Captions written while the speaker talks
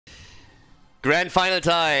Grand final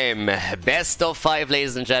time. Best of 5,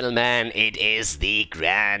 ladies and gentlemen. It is the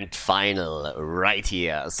grand final right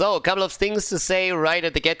here. So, a couple of things to say right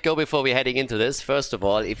at the get-go before we're heading into this. First of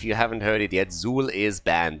all, if you haven't heard it yet, Zul is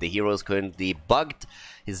banned. The hero is currently bugged.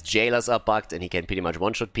 His jailers are bugged and he can pretty much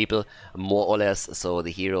one-shot people, more or less. So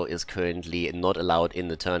the hero is currently not allowed in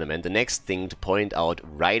the tournament. The next thing to point out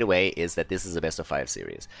right away is that this is a best of 5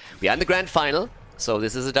 series. We are in the grand final. So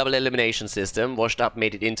this is a double elimination system. Washed Up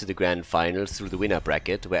made it into the grand final through the winner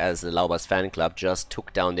bracket, whereas the Lauber's fan club just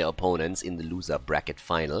took down their opponents in the loser bracket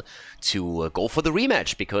final to go for the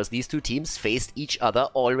rematch, because these two teams faced each other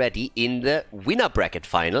already in the winner bracket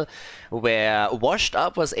final, where Washed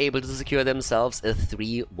Up was able to secure themselves a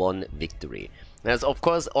 3-1 victory. There's of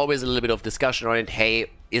course always a little bit of discussion on it.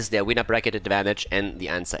 Hey, is there winner bracket advantage? And the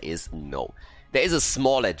answer is no. There is a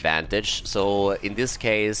small advantage, so in this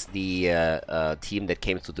case the team that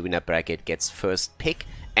came to the winner bracket gets first pick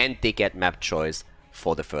and they get map choice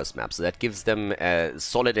for the first map. So that gives them a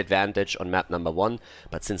solid advantage on map number 1,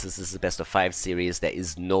 but since this is a best of 5 series, there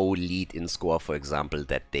is no lead in score, for example,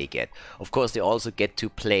 that they get. Of course, they also get to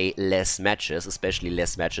play less matches, especially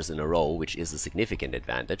less matches in a row, which is a significant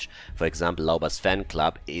advantage. For example, Lauber's fan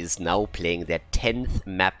club is now playing their 10th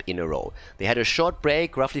map in a row. They had a short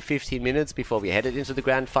break, roughly 15 minutes before we headed into the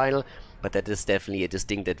grand final, but that is definitely a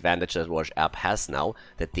distinct advantage that Washed Up has now,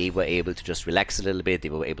 that they were able to just relax a little bit.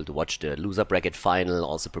 They were able to watch the loser bracket final,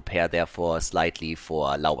 also prepare therefore slightly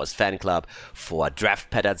for Lauber's fan club, for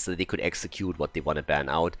draft patterns that they could execute, what they want to ban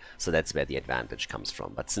out. So that's where the advantage comes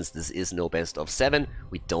from. But since this is no best of 7,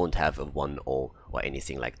 we don't have a 1-0 or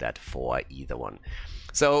anything like that for either one.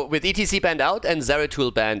 So with ETC banned out and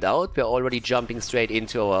Zeratul banned out, we're already jumping straight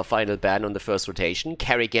into our final ban on the first rotation.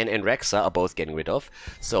 Kerrigan and Rexa are both getting rid of,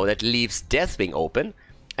 so that leaves Deathwing open.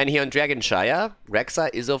 And here on Dragonshire, Rexa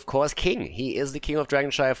is of course king. He is the king of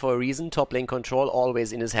Dragonshire for a reason. Top lane control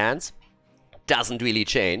always in his hands. Doesn't really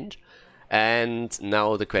change. And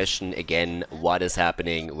now the question again, what is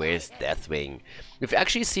happening with Deathwing? We've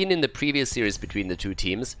actually seen in the previous series between the two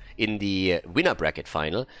teams, in the winner bracket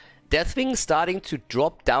final, Deathwing starting to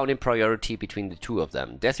drop down in priority between the two of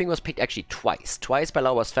them. Deathwing was picked actually twice by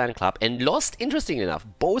Lauber's fan club and lost, interestingly enough,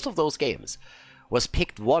 both of those games. Was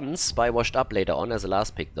picked once by Washed Up later on as a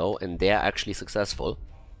last pick though, and they're actually successful.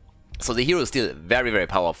 So the hero is still very, very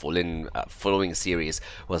powerful in following series,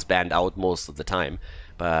 was banned out most of the time,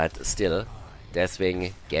 but still,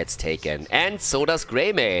 Deathwing gets taken. And so does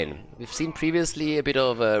Greymane. We've seen previously a bit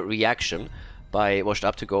of a reaction by Washed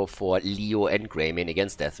Up to go for Leo and Greymane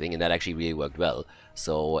against Deathwing, and that actually really worked well.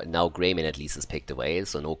 So now Greymane at least is picked away,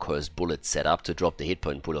 so no cursed bullets set up to drop the hit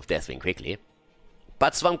point pool of Deathwing quickly.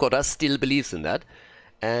 But Swampgoda still believes in that,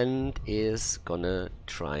 and is gonna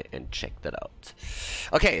try and check that out.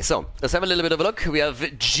 Okay, so let's have a little bit of a look. We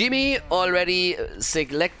have Jimmy already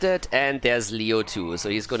selected, and there's Leo too. So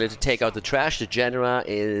he's going to take out the trash. The Genera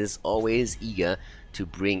is always eager to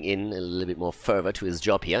bring in a little bit more fervor to his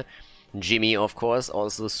job here. Jimmy, of course,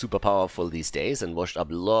 also super powerful these days, and Washed Up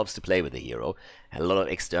loves to play with the hero. A lot of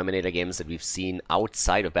Exterminator games that we've seen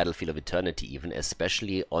outside of Battlefield of Eternity even,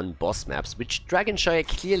 especially on boss maps, which Dragonshire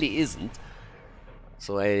clearly isn't.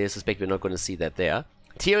 So I suspect we're not going to see that there.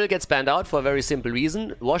 Tyrael gets banned out for a very simple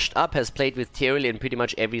reason. Washed Up has played with Tyrael in pretty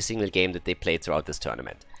much every single game that they played throughout this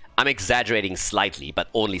tournament. I'm exaggerating slightly, but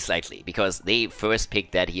only slightly, because they first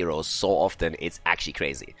picked that hero so often, it's actually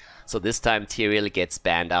crazy. So this time Tyrael gets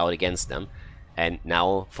banned out against them, and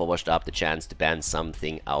now for Washed Up the chance to ban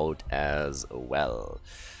something out as well.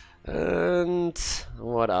 And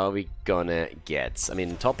what are we gonna get? I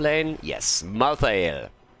mean, top lane, yes, Malthael.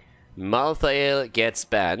 Malthael gets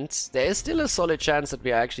banned. There is still a solid chance that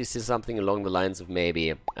we actually see something along the lines of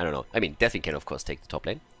maybe, I don't know. I mean, Deathwing can of course take the top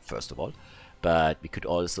lane, first of all. But we could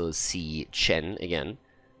also see Chen again.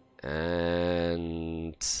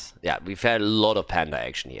 And yeah, we've had a lot of Panda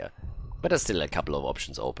action here. But there's still a couple of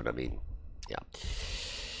options open. I mean, yeah.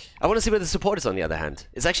 I want to see where the support is on the other hand.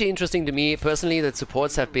 It's actually interesting to me personally that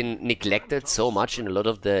supports have been neglected so much in a lot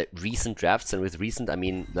of the recent drafts. And with recent, I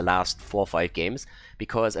mean the last 4 or 5 games.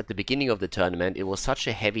 Because at the beginning of the tournament, it was such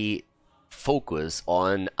a heavy focus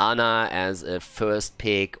on Ana as a first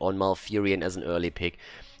pick, on Malfurion as an early pick.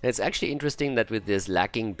 And it's actually interesting that with this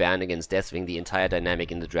lacking ban against Deathwing, the entire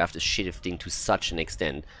dynamic in the draft is shifting to such an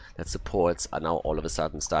extent that supports are now all of a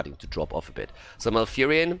sudden starting to drop off a bit. So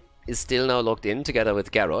Malfurion is still now locked in together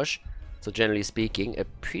with Garrosh. So generally speaking, a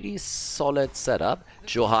pretty solid setup.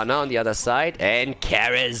 Johanna on the other side, and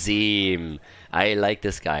Karazim. I like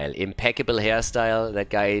this guy. Impeccable hairstyle. That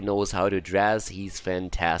guy knows how to dress. He's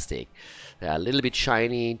fantastic. A little bit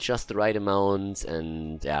shiny, just the right amount,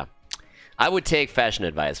 and yeah. I would take fashion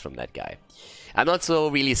advice from that guy. I'm not so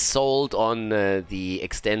really sold on the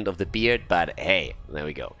extent of the beard, but hey, there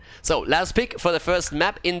we go. So, last pick for the first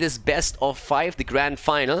map in this best of 5, the grand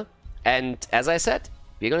final. And as I said,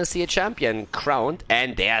 we're gonna see a champion crowned,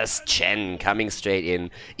 and there's Chen coming straight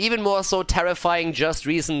in. Even more so terrifying, just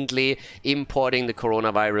recently importing the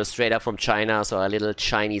coronavirus straight up from China, so our little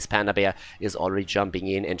Chinese panda bear is already jumping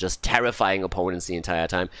in and just terrifying opponents the entire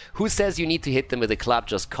time. Who says you need to hit them with a club?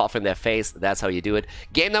 Just cough in their face, that's how you do it.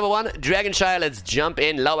 Game number 1, Dragonshire, let's jump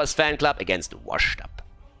in. Lauber's fan club against Washed Up.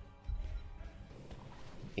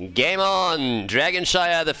 Game on!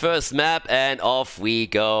 Dragonshire, the first map, and off we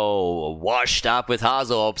go. Washed Up with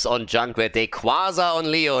Hazorbs on Junkrat, Quasar on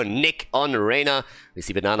Leo, Nick on Reyna. We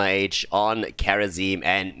see Banana Age on Karazim,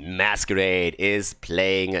 and Masquerade is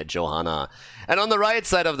playing Johanna. And on the right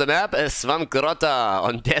side of the map, Svamgrotta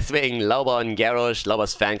on Deathwing, Lauber on Garrosh,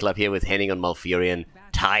 Lauber's fan club here with Henning on Malfurion,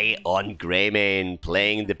 Tai on Greymane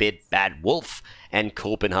playing the bit Bad Wolf, and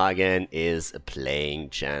Copenhagen is playing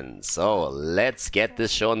Chen. So let's get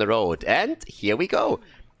this show on the road. And here we go.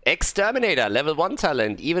 Exterminator, level 1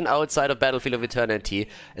 talent, even outside of Battlefield of Eternity,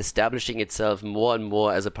 establishing itself more and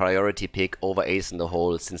more as a priority pick over Ace in the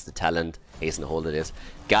Hole since the talent, Ace in the Hole that is,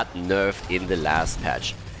 got nerfed in the last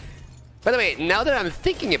patch. By the way, now that I'm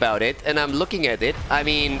thinking about it and I'm looking at it, I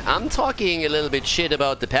mean, I'm talking a little bit shit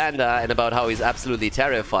about the panda and about how he's absolutely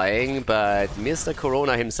terrifying, but Mr.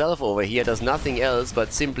 Corona himself over here does nothing else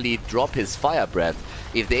but simply drop his fire breath.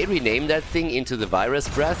 If they rename that thing into the virus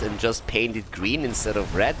breath and just paint it green instead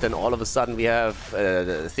of red, then all of a sudden we have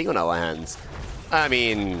a thing on our hands. I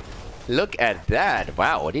mean, look at that.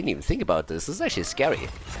 Wow, I didn't even think about this. This is actually scary.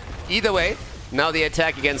 Either way, now the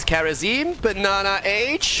attack against Karazim, Banana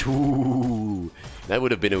Age. Ooh, that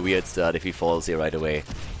would have been a weird start if he falls here right away.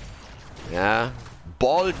 Yeah,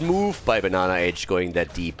 bold move by Banana Age going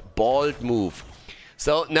that deep. Bold move.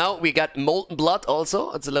 So now we got Molten Blood also.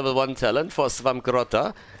 It's a level 1 talent for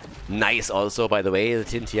Svamgrotta. Nice also, by the way, the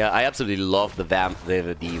tint here. I absolutely love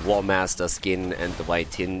the War Master skin and the white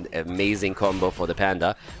tint. Amazing combo for the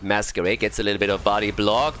panda. Masquerade gets a little bit of body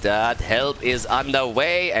block. That help is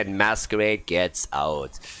underway and Masquerade gets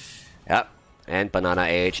out. Yeah, and Banana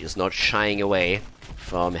Age is not shying away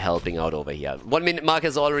from helping out over here. 1 minute mark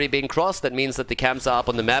has already been crossed. That means that the camps are up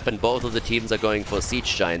on the map and both of the teams are going for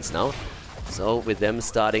Siege Giants now. So with them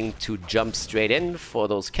starting to jump straight in for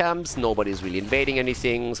those camps, nobody's really invading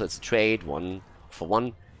anything, so it's trade 1 for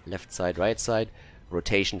 1, left side, right side.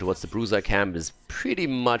 Rotation towards the Bruiser camp is pretty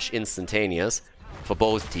much instantaneous for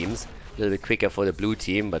both teams. A little bit quicker for the blue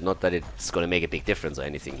team, but not that it's going to make a big difference or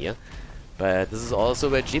anything here. But this is also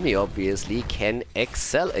where Jimmy obviously can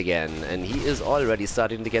excel again, and he is already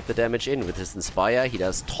starting to get the damage in with his Inspire. He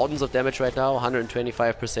does tons of damage right now,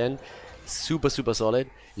 125%. Super, super solid.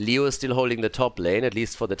 Leo is still holding the top lane, at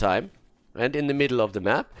least for the time. And in the middle of the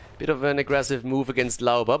map, bit of an aggressive move against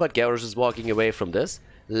Lauber, but Garrosh is walking away from this.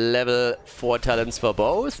 Level 4 talents for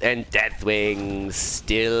both, and Deathwing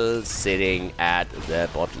still sitting at the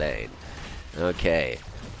bot lane. Okay.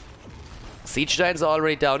 Siege Giants are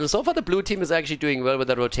already down, and so far the blue team is actually doing well with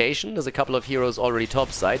the rotation. There's a couple of heroes already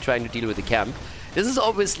topside trying to deal with the camp. This is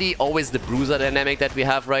obviously always the Bruiser dynamic that we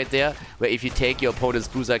have right there, where if you take your opponent's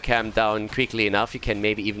Bruiser camp down quickly enough, you can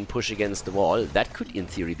maybe even push against the wall. That could in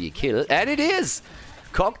theory be a kill, and it is!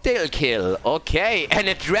 Cocktail kill, okay, and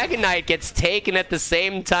a Dragon Knight gets taken at the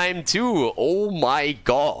same time too. Oh my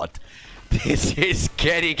god. This is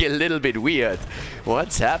getting a little bit weird.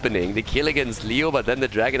 What's happening? The kill against Leo, but then the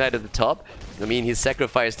Dragon Knight at the top. I mean, he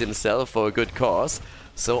sacrificed himself for a good cause.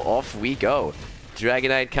 So off we go.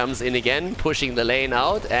 Dragon Knight comes in again, pushing the lane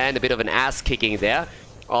out, and a bit of an ass kicking there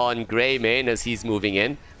on Greymane as he's moving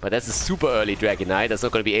in. But that's a super early Dragon Knight. That's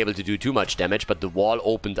not going to be able to do too much damage, but the wall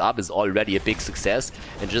opened up is already a big success.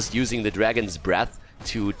 And just using the Dragon's Breath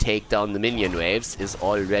to take down the minion waves is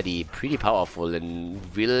already pretty powerful and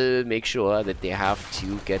will make sure that they have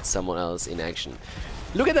to get someone else in action.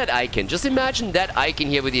 Look at that icon. Just imagine that icon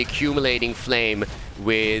here with the accumulating flame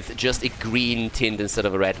with just a green tint instead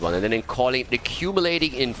of a red one. And then calling it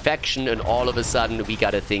accumulating infection, and all of a sudden we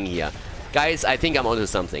got a thing here. Guys, I think I'm onto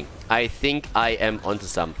something. I think I am onto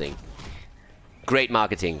something. Great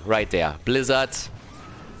marketing right there. Blizzard,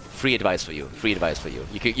 free advice for you. Free advice for you.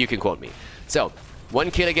 You can quote me. So,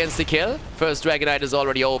 1 kill against the kill. First Dragon Knight is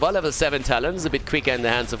already over. Level 7 talents. A bit quicker in the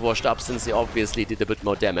hands of Washed Up since they obviously did a bit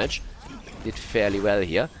more damage. Did fairly well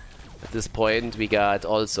here. At this point we got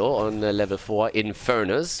also on level 4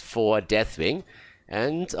 Infernus for Deathwing.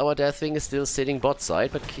 And our Deathwing is still sitting bot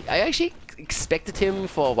side. But I actually expected him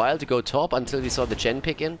for a while to go top until we saw the Gen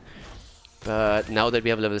pick in. But now that we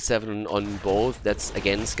have level 7 on both, that's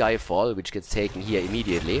again Skyfall, which gets taken here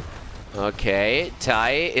immediately. Okay,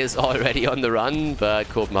 Tai is already on the run, but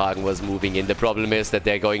Copenhagen was moving in. The problem is that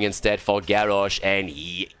they're going instead for Garrosh, and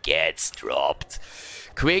he gets dropped.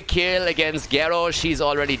 Quick kill against Garrosh, he's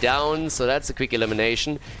already down, so that's a quick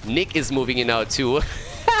elimination. Nick is moving in now too.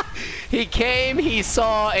 He came, he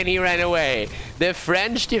saw, and he ran away. The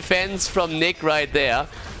French defense from Nick right there.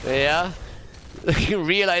 Yeah.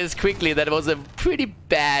 Realized quickly that it was a pretty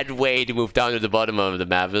bad way to move down to the bottom of the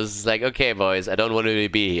map. It was like, okay boys, I don't want to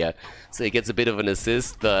be here. So he gets a bit of an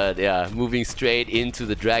assist, but yeah, moving straight into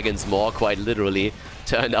the Dragon's Maw, quite literally,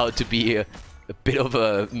 turned out to be a bit of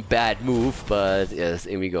a bad move, but yes,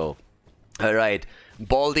 in we go. Alright,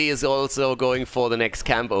 Baldy is also going for the next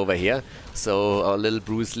camp over here. So our little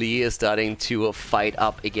Bruce Lee is starting to fight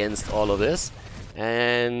up against all of this.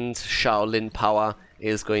 And Shaolin Power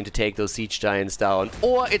is going to take those siege giants down,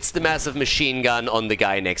 or it's the massive machine gun on the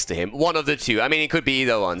guy next to him. One of the two. I mean, it could be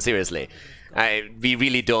either one, seriously. We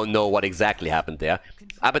really don't know what exactly happened there.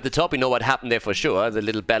 Up at the top, we know what happened there for sure. The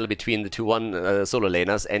little battle between the two solo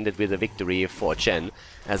laners ended with a victory for Chen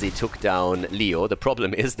as he took down Leo. The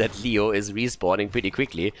problem is that Leo is respawning pretty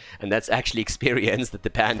quickly, and that's actually experience that the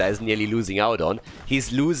Panda is nearly losing out on.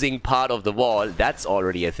 He's losing part of the wall. That's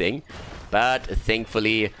already a thing. But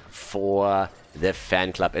thankfully for the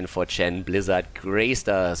fan club and for Chen, Blizzard graced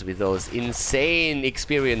us with those insane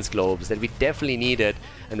experience globes that we definitely needed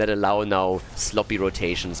and that allow now sloppy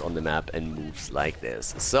rotations on the map and moves like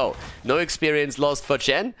this. So, no experience lost for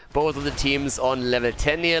Chen, both of the teams on level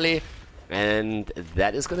 10 nearly, and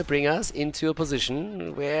that is going to bring us into a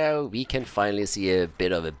position where we can finally see a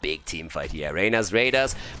bit of a big team fight here. Reyna's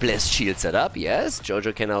Raiders, Blessed Shield set up, yes.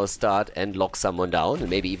 Jojo can now start and lock someone down and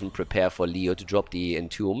maybe even prepare for Leo to drop the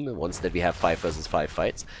Entomb once that we have 5 versus 5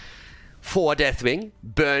 fights. 4 Deathwing,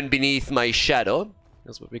 Burn Beneath My Shadow,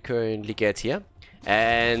 that's what we currently get here.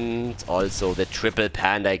 And also the triple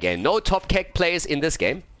Panda again. No top keg plays in this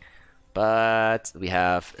game. But we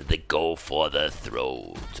have the go for the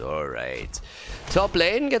throat. Alright. Top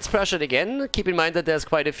lane gets pressured again. Keep in mind that there's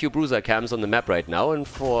quite a few bruiser camps on the map right now. And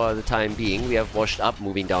for the time being, we have washed up,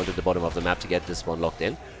 moving down to the bottom of the map to get this one locked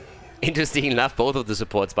in. Interesting enough, both of the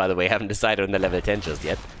supports, by the way, haven't decided on the level 10 just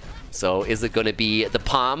yet. So is it going to be the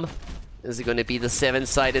Palm? Is it going to be the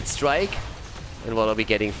 7-sided strike? And what are we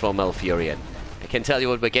getting from Malfurion? I can tell you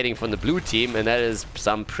what we're getting from the blue team, and that is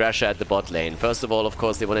some pressure at the bot lane. First of all, of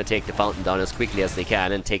course, they want to take the fountain down as quickly as they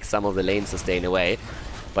can and take some of the lane sustain away.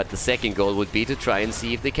 But the second goal would be to try and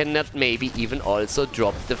see if they cannot maybe even also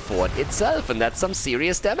drop the fort itself, and that's some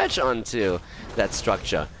serious damage onto that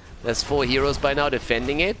structure. There's 4 heroes by now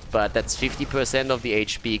defending it, but that's 50% of the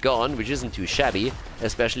HP gone, which isn't too shabby,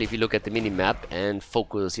 especially if you look at the minimap and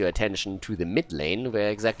focus your attention to the mid lane,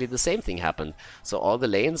 where exactly the same thing happened. So all the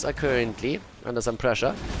lanes are currently under some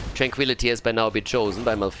pressure. Tranquility has by now been chosen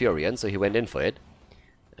by Malfurion, so he went in for it.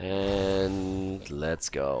 And let's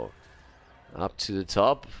go. Up to the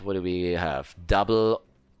top, what do we have? Double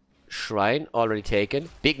Shrine already taken.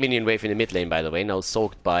 Big minion wave in the mid lane, by the way, now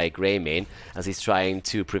soaked by Greymane as he's trying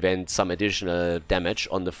to prevent some additional damage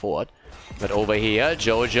on the fort. But over here,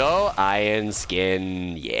 Jojo, Iron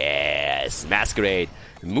Skin, yes, Masquerade,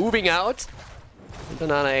 moving out. And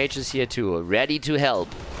Banana H is here too, ready to help.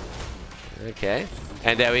 Okay,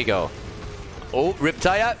 and there we go. Oh,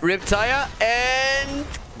 Riptire, and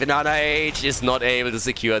Banana H is not able to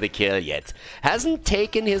secure the kill yet. Hasn't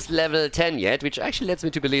taken his level 10 yet, which actually lets me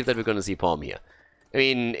to believe that we're going to see Palm here. I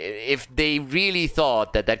mean, if they really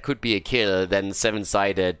thought that that could be a kill, then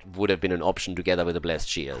 7-sided would have been an option together with a Blessed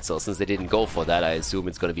Shield. So since they didn't go for that, I assume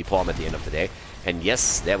it's going to be Palm at the end of the day. And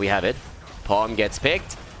yes, there we have it. Palm gets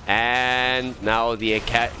picked. And now the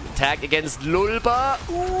attack against Lauber.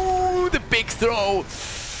 Ooh, the big throw.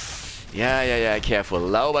 Yeah, careful.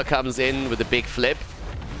 Lauber comes in with a big flip.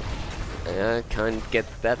 Can't get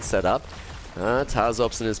that set up.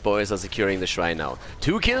 Tarzops and his boys are securing the shrine now.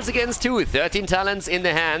 2 kills against 2. 13 talents in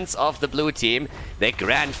the hands of the blue team. The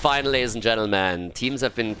grand final, ladies and gentlemen. Teams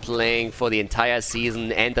have been playing for the entire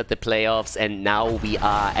season, entered the playoffs, and now we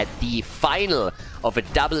are at the final of a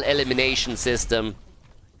double elimination system.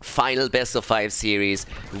 Final best of 5 series.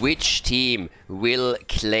 Which team will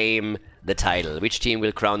claim the title? Which team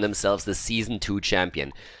will crown themselves the Season 2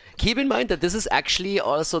 champion? Keep in mind that this is actually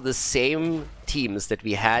also the same teams that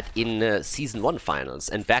we had in Season 1 finals,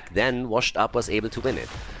 and back then Washed Up was able to win it.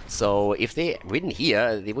 So if they win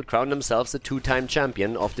here, they would crown themselves the 2-time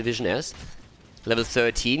champion of Division S. Level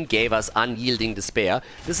 13 gave us Unyielding Despair.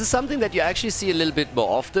 This is something that you actually see a little bit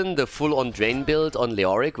more often, the full-on drain build on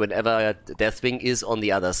Leoric, whenever Deathwing is on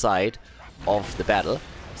the other side of the battle.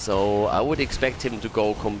 So I would expect him to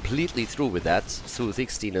go completely through with that, through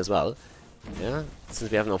 16 as well. Yeah, since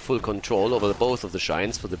we have now full control over both of the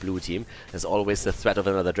shrines for the blue team, there's always the threat of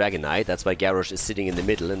another Dragon Knight. That's why Garrosh is sitting in the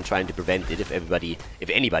middle and trying to prevent it if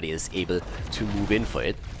anybody is able to move in for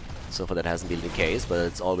it. So far that hasn't been the case, but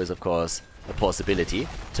it's always, of course, a possibility.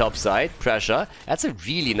 Top side, pressure. That's a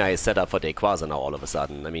really nice setup for Rayquaza now all of a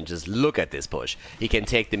sudden. I mean, just look at this push. He can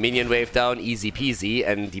take the minion wave down, easy peasy,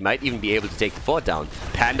 and he might even be able to take the fort down.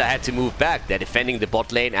 Panda had to move back. They're defending the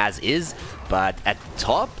bot lane as is, but at the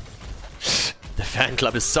top, the fan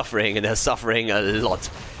club is suffering, and they're suffering a lot.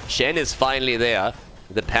 Shen is finally there.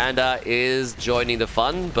 The Panda is joining the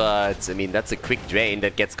fun, but, I mean, that's a quick drain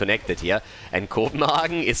that gets connected here. And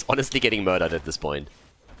Copenhagen is honestly getting murdered at this point.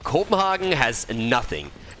 Copenhagen has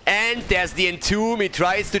nothing. And there's the Entomb. He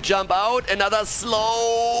tries to jump out. Another slow.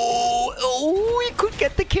 Oh, he could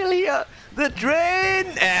get the kill here. The drain.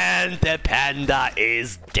 And the Panda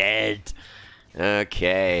is dead.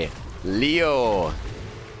 Okay. Leo.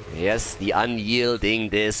 Yes, the unyielding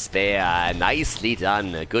despair. Nicely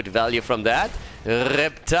done. Good value from that.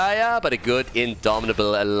 Reptile, but a good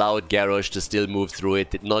Indomitable allowed Garrosh to still move through it.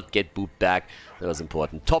 Did not get booped back. That was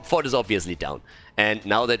important. Top fort is obviously down. And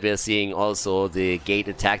now that we're seeing also the gate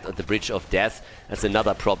attacked at the Bridge of Death, that's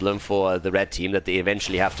another problem for the red team that they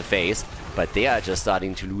eventually have to face. But they are just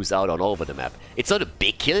starting to lose out on all over the map. It's not a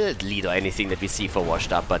big kill lead or anything that we see for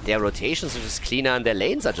Washed Up, but their rotations are just cleaner and their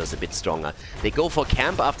lanes are just a bit stronger. They go for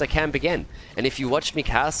camp after camp again. And if you watched me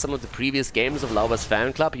cast some of the previous games of Lauber's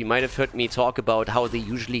Fan Club, you might have heard me talk about how they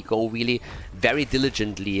usually go really very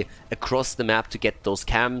diligently across the map to get those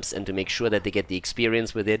camps and to make sure that they get the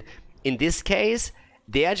experience with it. In this case,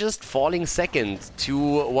 they are just falling second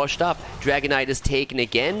to Washed Up. Dragonite is taken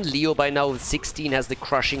again. Leo by now with 16 has the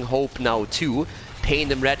Crushing Hope now too. Pain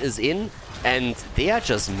them Red is in, and they are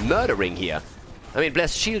just murdering here. I mean,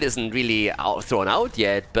 Blessed Shield isn't really thrown out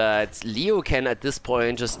yet, but Leo can at this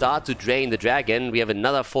point just start to drain the dragon. We have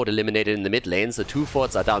another fort eliminated in the mid lane, so 2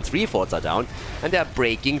 forts are down, 3 forts are down, and they're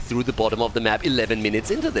breaking through the bottom of the map 11 minutes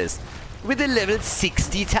into this. With a level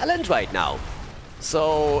 60 talent right now.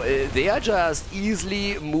 So they are just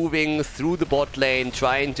easily moving through the bot lane,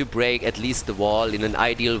 trying to break at least the wall. In an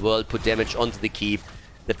ideal world, put damage onto the keep.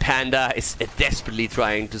 The Panda is desperately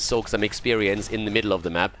trying to soak some experience in the middle of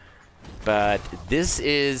the map. But this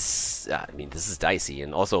is, I mean, this is dicey.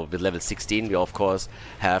 And also with level 16, we of course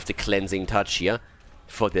have the cleansing touch here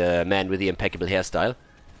for the man with the impeccable hairstyle.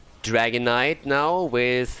 Dragon Knight now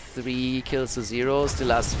with 3 kills to 0, still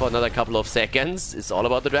lasts for another couple of seconds. It's all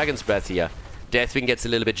about the Dragon's Breath here. Deathwing gets a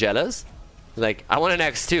little bit jealous. Like, I want an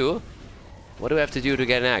axe too. What do I have to do to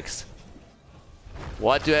get an axe?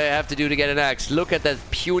 What do I have to do to get an axe? Look at that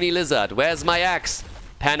puny lizard. Where's my axe?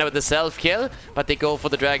 Panda with the self-kill, but they go for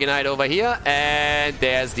the Dragon Knight over here. And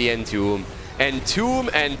there's the Entomb. Entomb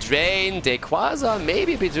and Drain. Rayquaza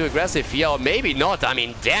maybe a bit too aggressive here, or maybe not. I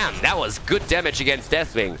mean, damn, that was good damage against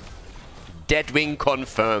Deathwing. Deathwing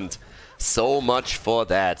confirmed. So much for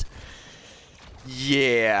that.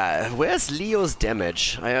 Yeah, where's Leo's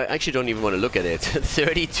damage? I actually don't even want to look at it.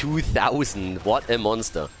 32,000. What a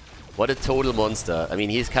monster. What a total monster. I mean,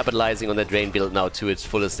 he's capitalizing on the drain build now to its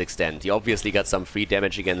fullest extent. He obviously got some free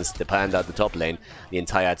damage against the Panda at the top lane the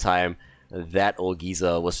entire time. That old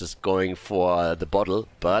geezer was just going for the bottle.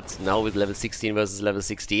 But now with level 16 versus level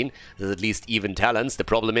 16, there's at least even talents. The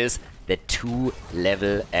problem is the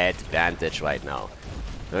 2-level advantage right now.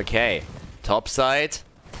 Okay, top side.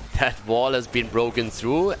 That wall has been broken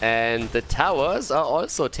through, and the towers are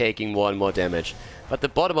also taking more and more damage. But the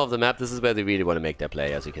bottom of the map, this is where they really want to make their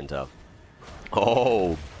play, as you can tell.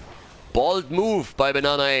 Oh, bold move by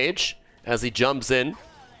Banana H as he jumps in.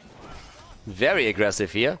 Very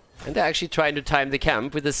aggressive here. And they're actually trying to time the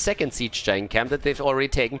camp with the second Siege Giant camp that they've already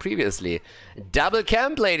taken previously. Double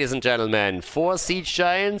camp, ladies and gentlemen. 4 Siege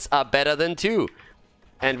Giants are better than 2.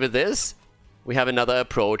 And with this, we have another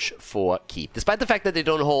approach for keep, despite the fact that they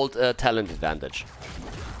don't hold a talent advantage.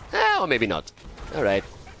 Or maybe not. Alright,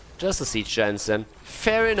 just the Siege Giants then.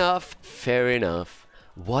 Fair enough, fair enough.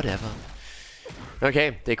 Whatever.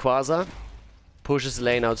 Okay, Rayquaza pushes the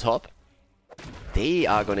lane out top. They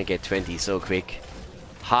are gonna get 20 so quick.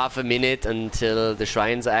 Half a minute until the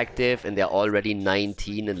shrines are active, and they're already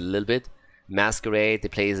 19 in a little bit. Masquerade,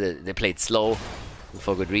 they played slow,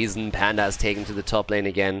 for good reason. Panda is taken to the top lane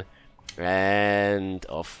again. And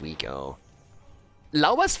off we go.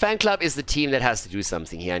 Lauber's Fan Club is the team that has to do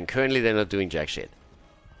something here, and currently they're not doing jack shit.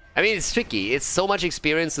 I mean, it's tricky. It's so much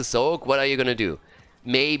experience to soak. What are you gonna do?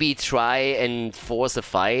 Maybe try and force a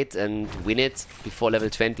fight and win it before level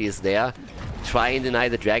 20 is there. Try and deny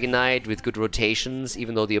the Dragon Knight with good rotations,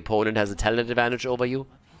 even though the opponent has a talent advantage over you.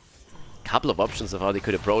 couple of options of how they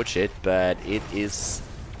could approach it, but it is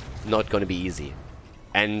not going to be easy.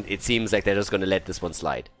 And it seems like they're just going to let this one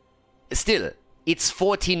slide. Still, it's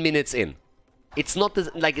 14 minutes in. It's not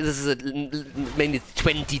like this is a maybe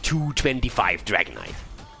 22-25 Dragon Knight.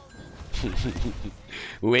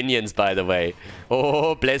 Winions, by the way.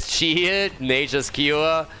 Oh, Blessed Shield, Nature's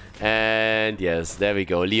Cure. And yes, there we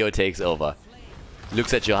go. Leo takes over.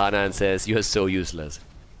 Looks at Johanna and says, "You are so useless.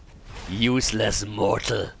 Useless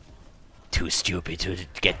mortal. Too stupid to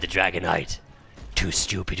get the Dragon Knight. Too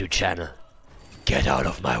stupid to channel. Get out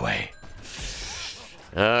of my way."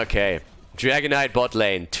 Okay. Dragon Knight bot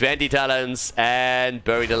lane. 20 talents and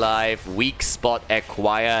buried alive. Weak spot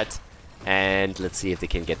acquired. And let's see if they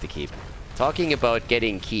can get the keep. Talking about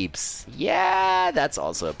getting keeps. Yeah, that's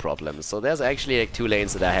also a problem. So there's actually like 2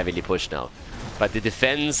 lanes that are heavily pushed now. But the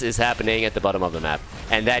defense is happening at the bottom of the map.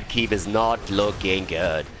 And that keep is not looking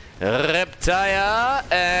good. Reptile,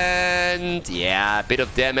 and yeah, a bit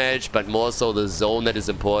of damage, but more so the zone that is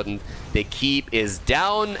important. The keep is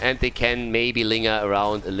down, and they can maybe linger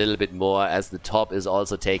around a little bit more as the top is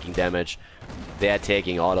also taking damage. They're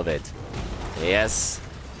taking all of it. Yes.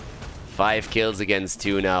 5 kills against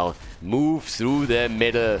 2 now. Move through the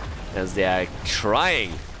middle as they are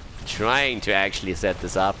trying to actually set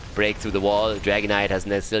this up. Break through the wall. Dragon Knight has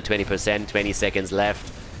still 20%, 20 seconds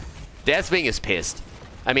left. Deathwing is pissed.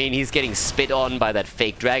 I mean, he's getting spit on by that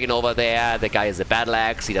fake dragon over there. The guy has a battle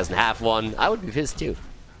axe. He doesn't have one. I would be pissed too.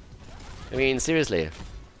 I mean, seriously.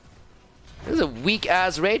 This is a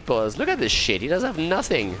weak-ass raid boss. Look at this shit. He doesn't have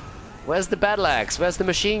nothing. Where's the battle axe? Where's the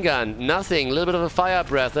machine gun? Nothing. A little bit of a fire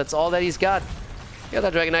breath. That's all that he's got. Yeah,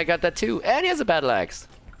 that Dragon Knight got that too. And he has a battle axe.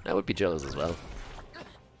 I would be jealous as well.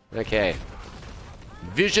 Okay.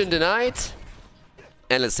 Vision denied.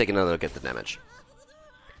 And let's take another look at the damage.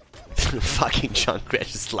 Fucking Junkrat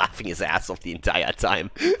just laughing his ass off the entire time.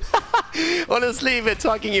 Honestly, if we're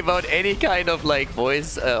talking about any kind of like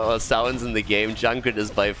voice or sounds in the game, Junkrat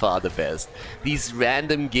is by far the best. These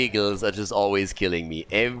random giggles are just always killing me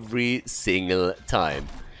every single time.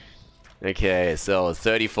 Okay, so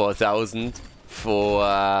 34,000 for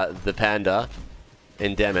the Panda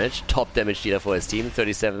in damage. Top damage dealer for his team.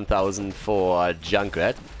 37,000 for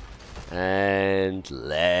Junkrat. And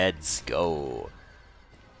let's go.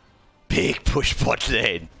 Big push bot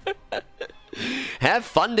lane. Have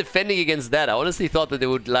fun defending against that. I honestly thought that they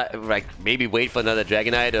would like maybe wait for another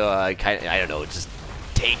Dragon Knight or I don't know, just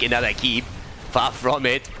take another keep. Far from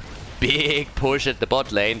it. Big push at the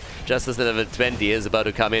bot lane. Just as level 20 is about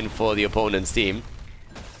to come in for the opponent's team.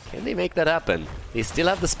 Can they make that happen? They still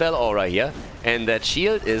have the spell aura here. And that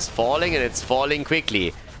shield is falling, and it's falling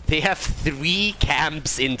quickly. They have 3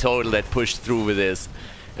 camps in total that pushed through with this.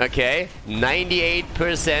 Okay,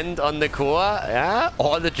 98% on the core. Yeah,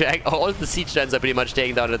 all the siege giants are pretty much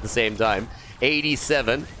taken down at the same time.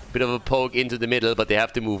 87, bit of a poke into the middle, but they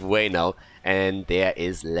have to move away now. And there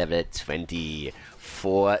is level 20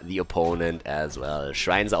 for the opponent as well.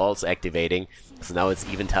 Shrines are also activating, so now it's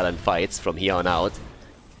even talent fights from here on out.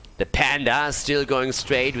 The Panda still going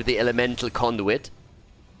straight with the Elemental Conduit.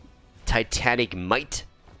 Titanic Might.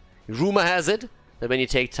 Rumor has it that when you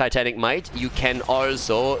take Titanic Might, you can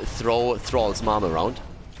also throw Thrall's Mom around.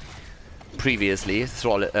 Previously,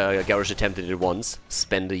 Garrosh attempted it once.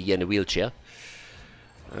 Spent a year in a wheelchair.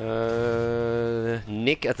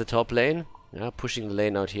 Nick at the top lane. Yeah, pushing the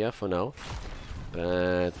lane out here for now.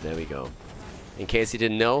 But there we go. In case you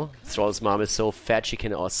didn't know, Thrall's Mom is so fat she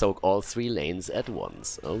can soak all 3 lanes at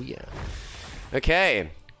once. Oh yeah.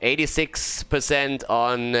 Okay. 86%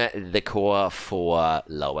 on the core for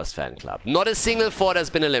Lauber's Fanclub. Not a single fort has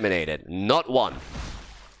been eliminated. Not one.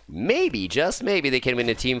 Maybe, just maybe, they can win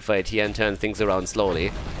a team fight here and turn things around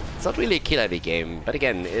slowly. It's not really a kill-heavy game, but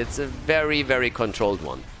again, it's a very, very controlled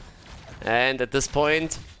one. And at this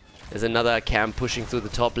point, there's another camp pushing through the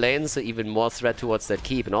top lane, so even more threat towards that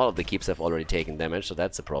keep. And all of the keeps have already taken damage, so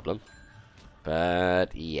that's a problem.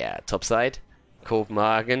 But yeah, top side.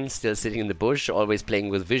 Copenhagen still sitting in the bush, always playing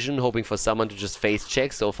with vision, hoping for someone to just face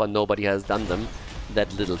check. So far nobody has done them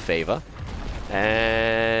that little favor.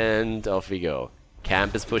 And off we go.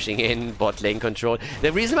 Camp is pushing in, bot lane control.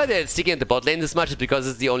 The reason why they're sticking at the bot lane this much is because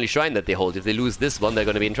it's the only shrine that they hold. If they lose this one, they're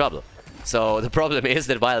going to be in trouble. So the problem is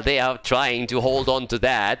that while they are trying to hold on to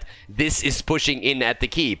that, this is pushing in at the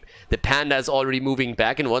keep. The Panda is already moving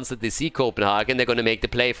back, and once that they see Copenhagen, they're going to make the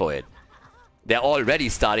play for it. They're already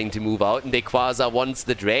starting to move out, and they Quasar wants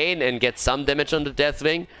the drain and get some damage on the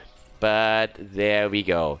Deathwing. But there we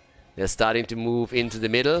go. They're starting to move into the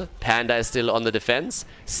middle. Panda is still on the defense.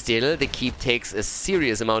 Still, the Keep takes a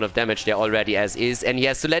serious amount of damage there already as is, and he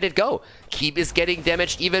has to let it go. Keep is getting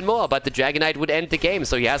damaged even more, but the Dragonite would end the game,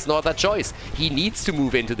 so he has no other choice. He needs to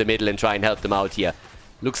move into the middle and try and help them out here.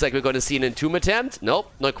 Looks like we're going to see an entomb attempt. Nope,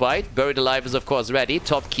 not quite. Buried Alive is, of course, ready.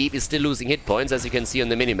 Top Keep is still losing hit points, as you can see on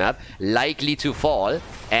the minimap. Likely to fall,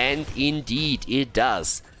 and indeed, it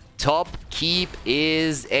does. Top Keep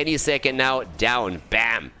is any second now down.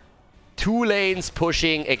 Bam! 2 lanes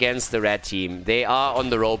pushing against the red team. They are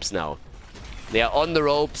on the ropes now. They are on the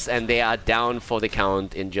ropes and they are down for the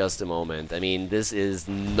count in just a moment. I mean, this is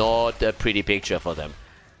not a pretty picture for them.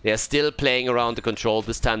 They are still playing around the control.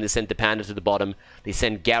 This time they sent the Panda to the bottom. They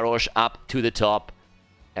sent Garrosh up to the top.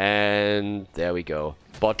 And there we go.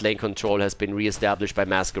 Bot lane control has been re-established by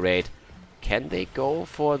Masquerade. Can they go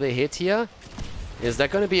for the hit here? Is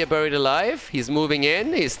that going to be a Buried Alive? He's moving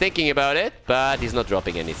in. He's thinking about it. But he's not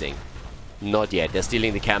dropping anything. Not yet. They're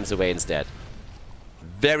stealing the camps away instead.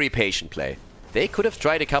 Very patient play. They could have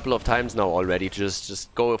tried a couple of times now already to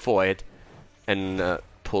just go for it and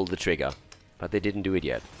pull the trigger. But they didn't do it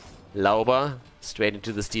yet. Lauber straight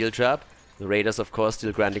into the steel trap. The Raiders, of course,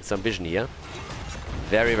 still granting some vision here.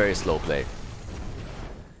 Very, very slow play.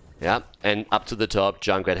 Yeah, and up to the top,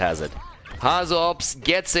 Junkrat has it. Hazops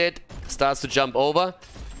gets it, starts to jump over.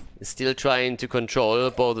 Is still trying to control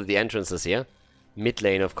both of the entrances here. Mid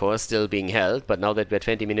lane, of course, still being held, but now that we're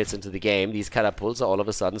 20 minutes into the game, these catapults are all of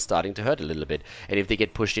a sudden starting to hurt a little bit. And if they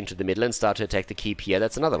get pushed into the middle and start to attack the keep here,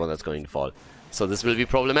 that's another one that's going to fall. So this will be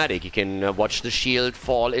problematic. You can watch the shield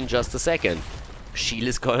fall in just a second. Shield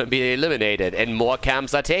is going to be eliminated, and more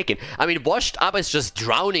camps are taken. I mean, Washed Up is just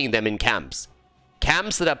drowning them in camps.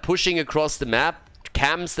 Camps that are pushing across the map,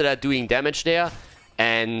 camps that are doing damage there.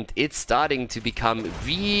 And it's starting to become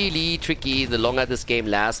really tricky the longer this game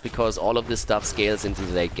lasts, because all of this stuff scales into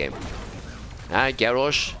the late game.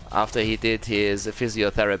 Garrosh, after he did his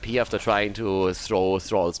physiotherapy, after trying to throw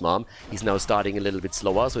Thrall's mom, he's now starting a little bit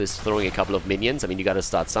slower, so he's throwing a couple of minions. I mean, you gotta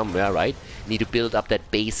start somewhere, right? You need to build up that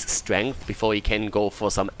base strength before you can go for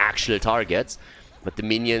some actual targets. But the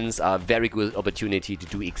minions are a very good opportunity to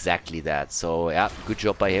do exactly that. So, yeah, good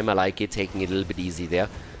job by him. I like it, taking it a little bit easy there.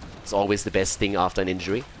 It's always the best thing after an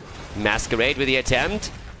injury. Masquerade with the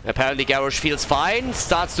attempt. Apparently Garrosh feels fine.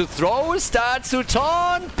 Starts to throw, starts to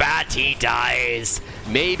taunt, but he dies.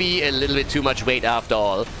 Maybe a little bit too much weight after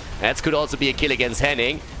all. That could also be a kill against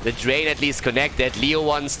Henning. The drain at least connected. Leo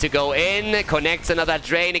wants to go in, connects another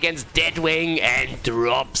drain against Deadwing and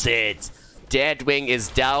drops it. Deadwing is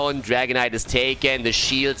down, Dragonite is taken, the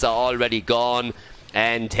shields are already gone.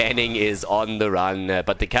 And Henning is on the run,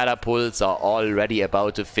 but the catapults are already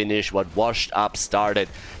about to finish what Washed Up started.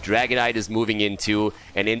 Dragonite is moving into,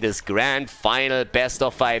 and in this grand final best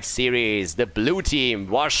of 5 series, the blue team,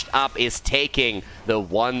 Washed Up, is taking the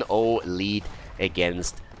 1-0 lead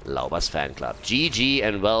against Lauber's Fanclub. GG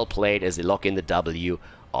and well played as they lock in the W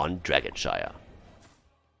on Dragonshire.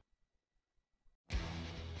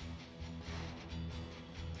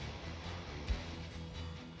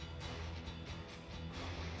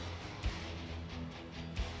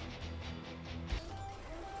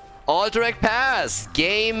 Alterac Pass,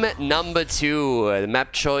 game number 2. The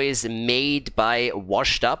map choice made by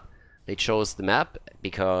Washed Up. They chose the map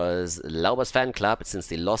because Lauber's Fanclub, since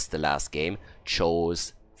they lost the last game,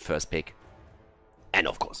 chose first pick. And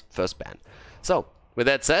of course, first ban. So, with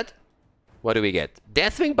that said, what do we get?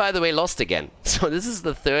 Deathwing, by the way, lost again. So this is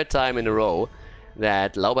the 3rd time in a row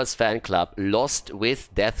that Lauber's Fanclub lost with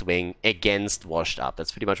Deathwing against Washed Up.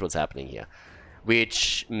 That's pretty much what's happening here.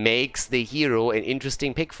 Which makes the hero an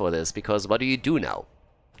interesting pick for this, because what do you do now?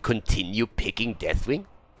 Continue picking Deathwing?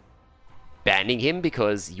 Banning him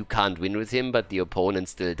because you can't win with him, but the opponent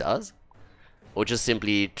still does? Or just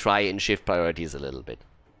simply try and shift priorities a little bit?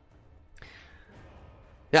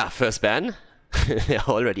 Yeah, first ban. They're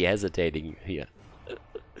already hesitating here.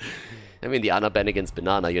 I mean, the Ana ban against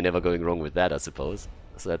Banana, you're never going wrong with that, I suppose.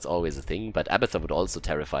 So that's always a thing. But Abathur would also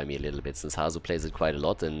terrify me a little bit, since Hazu plays it quite a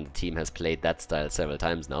lot and the team has played that style several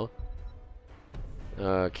times now.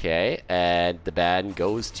 Okay, and the ban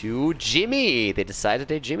goes to Jimmy. They decided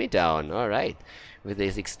they Jimmy down. Alright. With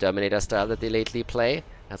this Exterminator style that they lately play.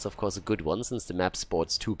 That's of course a good one, since the map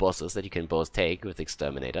sports 2 bosses that you can both take with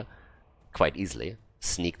Exterminator. Quite easily.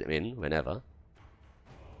 Sneak them in whenever.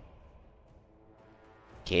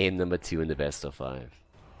 Game number 2 in the best of 5.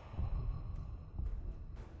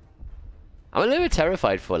 I'm a little bit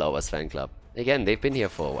terrified for Lauber's Fanclub. Again, they've been here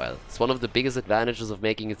for a while. It's one of the biggest advantages of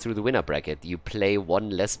making it through the winner bracket. You play one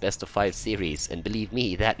less best of 5 series, and believe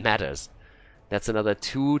me, that matters. That's another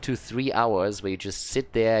 2 to 3 hours where you just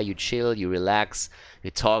sit there, you chill, you relax, you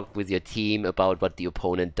talk with your team about what the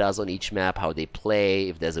opponent does on each map, how they play,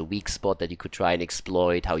 if there's a weak spot that you could try and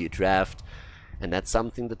exploit, how you draft. And that's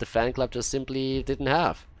something that the fan club just simply didn't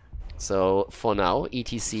have. So for now,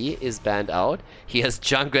 ETC is banned out. He has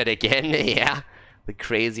Junkrat again, yeah. The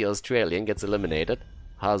crazy Australian gets eliminated.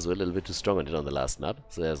 Hazu a little bit too strong on it on the last map,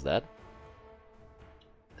 so there's that.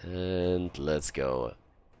 And let's go.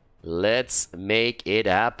 Let's make it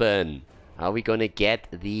happen. Are we gonna get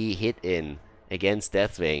the hit in against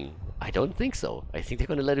Deathwing? I don't think so. I think they're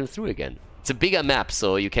gonna let him through again. It's a bigger map,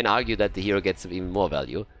 so you can argue that the hero gets even more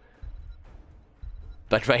value.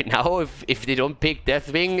 But right now, if they don't pick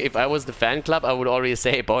Deathwing, if I was the fan club, I would already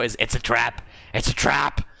say, boys, it's a trap! It's a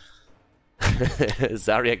trap!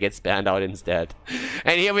 Zarya gets banned out instead.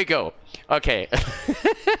 And here we go. Okay.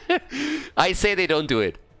 I say they don't do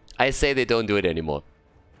it. I say they don't do it anymore.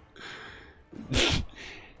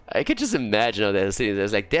 I could just imagine how they're sitting there.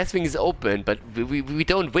 It's like, Deathwing is open, but we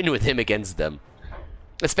don't win with him against them.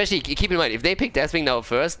 Especially, keep in mind, if they pick Deathwing now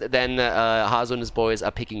first, then Hazu and his boys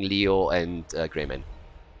are picking Leo and Greyman.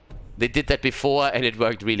 They did that before, and it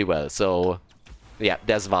worked really well. So, yeah,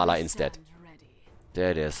 there's Vala instead. There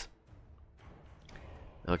it is.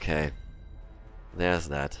 Okay. There's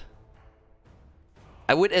that.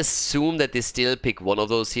 I would assume that they still pick one of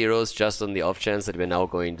those heroes, just on the off chance that we're now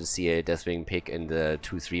going to see a Deathwing pick in the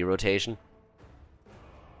 2-3 rotation.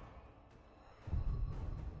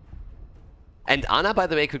 And Ana, by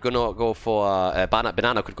the way, could go for...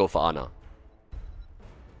 Banana could go for Ana.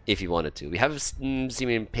 If he wanted to. We haven't seen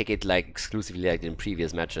him pick it like exclusively like in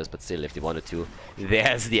previous matches, but still, if they wanted to.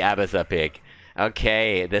 There's the Abathur pick.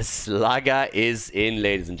 Okay, the Slugger is in,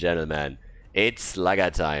 ladies and gentlemen. It's Slugger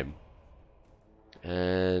time.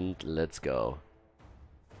 And let's go.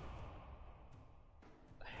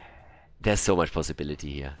 There's so much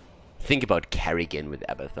possibility here. Think about Carrigan with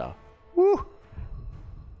Abathur. Woo!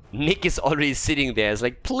 Nick is already sitting there. It's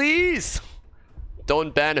like, please!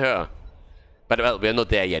 Don't ban her. But, well, we're not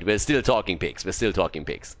there yet. We're still talking picks. We're still talking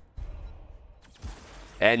picks.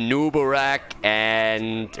 And Nuburak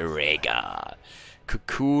and Rhaegar.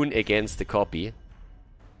 Cocoon against the copy.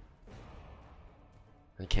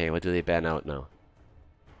 Okay, what do they ban out now?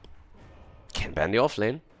 Can ban the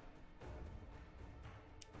offlane.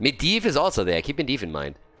 Medivh is also there. Keep Medivh in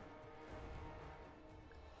mind.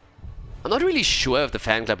 I'm not really sure if the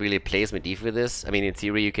fan club really plays Medivh with this. I mean, in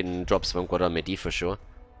theory, you can drop Swampgod on Medivh for sure.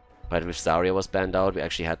 But if Zarya was banned out, we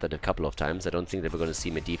actually had that a couple of times. I don't think that we're going to see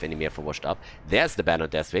Medivh anymore for Washed Up. There's the ban on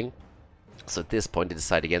Deathwing. So at this point, they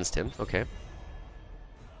decide against him. Okay.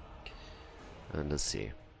 And let's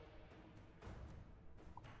see.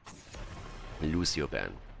 Lucio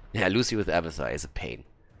ban. Yeah, Lucio with Abathur is a pain.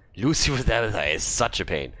 Lucio with Abathur is such a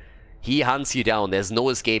pain. He hunts you down. There's no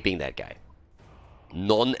escaping that guy.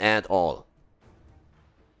 None at all.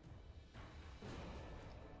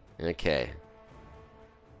 Okay.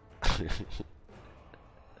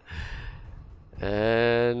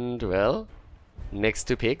 And, well, next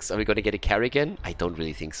two picks. Are we going to get a Carrigan? I don't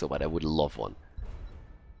really think so, but I would love one.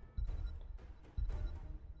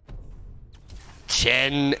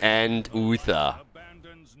 Chen and Uther.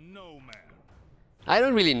 I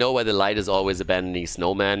don't really know why the light is always abandoning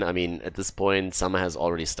Snowman. I mean, at this point, summer has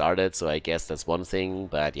already started, so I guess that's one thing.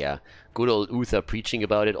 But yeah, good old Uther preaching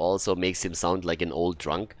about it also makes him sound like an old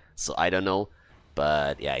drunk. So I don't know.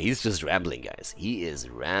 But yeah, he's just rambling, guys. He is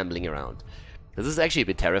rambling around. This is actually a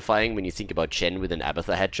bit terrifying when you think about Chen with an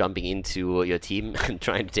Abathur head jumping into your team and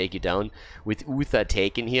trying to take you down. With Uther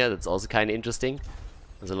taken here, that's also kind of interesting.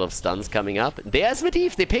 There's a lot of stuns coming up. There's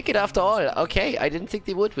Medivh. They pick it after all. Okay, I didn't think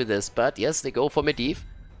they would with this, but yes, they go for Medivh.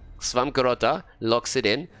 Swampgarota locks it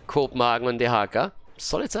in. Koopmagen on Dehaka.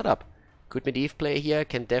 Solid setup. Good Medivh play here.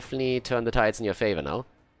 Can definitely turn the tides in your favor now.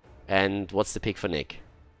 And what's the pick for Nick?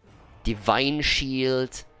 Divine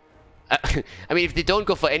Shield. I mean, if they don't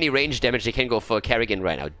go for any range damage, they can go for Carrigan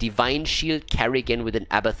right now. Divine Shield, Carrigan with an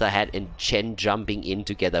Abathur head, and Chen jumping in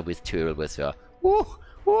together with Tyrell with her. Woo!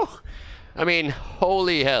 Woo! I mean,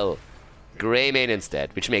 holy hell. Greymane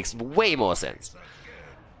instead, which makes way more sense.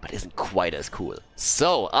 But isn't quite as cool.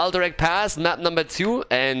 So, Alderac Pass, map number 2.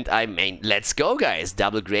 And I mean, let's go, guys.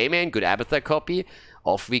 Double Greymane, good Abathur copy.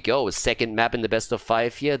 Off we go. Second map in the best of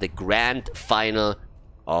 5 here. The grand final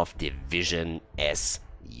of Division S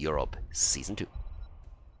Europe Season 2.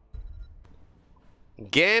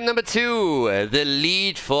 Game number 2, the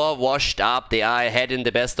lead for Washed Up. They are ahead in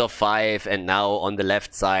the best of 5, and now on the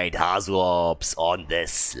left side, Hazuops on the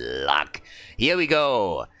Slug. Here we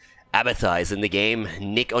go. Abathur is in the game,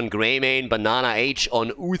 Nick on Greymane, Banana H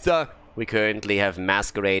on Uther, We currently have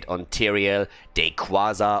Masquerade on Tyrael,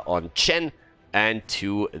 Dequaza on Chen, and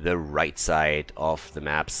to the right side of the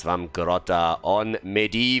map, Svamgrotta on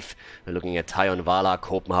Medivh. We're looking at Tai on Vala,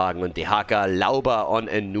 Copenhagen und Dehaka, Lauber on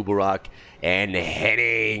Nuburak, and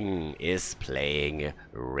Henning is playing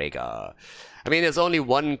Rega. I mean, there's only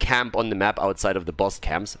one camp on the map outside of the boss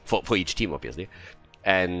camps, for each team, obviously.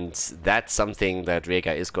 And that's something that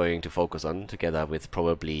Rega is going to focus on, together with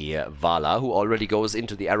probably Vala, who already goes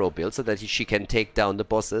into the arrow build, so that she can take down the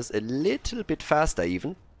bosses a little bit faster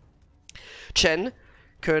even. Chen,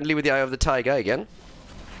 currently with the Eye of the Tiger again.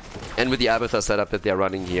 And with the Abathur setup that they're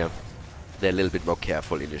running here, they're a little bit more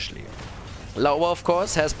careful initially. Lauber, of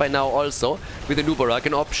course, has by now also, with the Nubarak,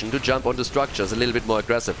 an option to jump onto structures a little bit more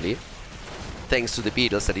aggressively, thanks to the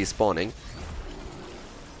beetles that he's spawning.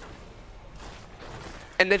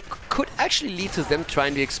 And that could actually lead to them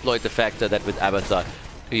trying to exploit the factor that with Abathur,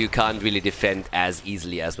 you can't really defend as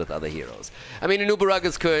easily as with other heroes. I mean, Nubarak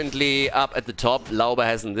is currently up at the top. Lauber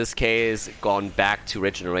has, in this case, gone back to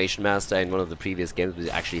Regeneration Master. In one of the previous games, we've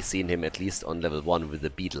actually seen him at least on level 1 with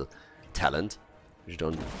the Beetle talent, which you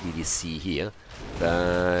don't really see here.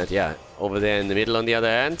 But yeah, over there in the middle, on the other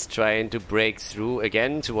hand, trying to break through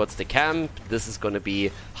again towards the camp. This is going to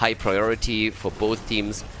be high priority for both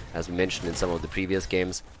teams, as we mentioned in some of the previous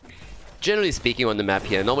games. Generally speaking on the map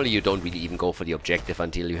here, normally you don't really even go for the objective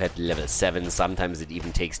until you hit level 7. Sometimes it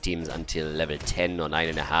even takes teams until level 10 or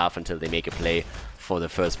 9.5 until they make a play for the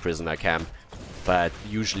first prisoner camp. But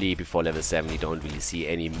usually before level 7 you don't really see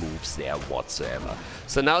any moves there whatsoever.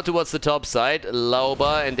 So now towards the top side,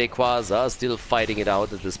 Lauber and Dequaza are still fighting it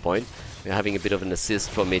out at this point. We're having a bit of an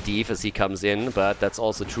assist from Medivh as he comes in, but that's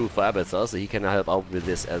also true for Abathur, so he can help out with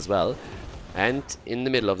this as well. And in the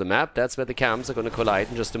middle of the map, that's where the camps are going to collide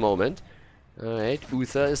in just a moment. Alright,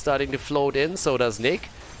 Uther is starting to float in, so does Nick.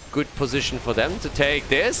 Good position for them to take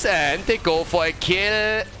this, and they go for a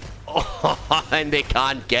kill. Oh, and they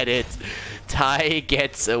can't get it. Tai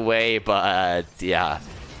gets away, but yeah.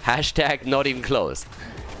 Hashtag not even close.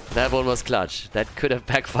 That one was clutch. That could have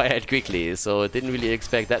backfired quickly, so didn't really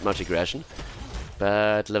expect that much aggression.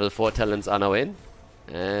 But level 4 talents are now in.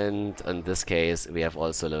 And in this case, we have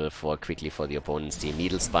also level 4 quickly for the opponent's team.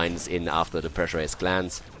 Needlespine is in after the pressurized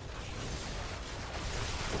glance.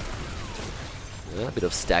 A bit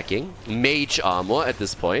of stacking. Mage armor at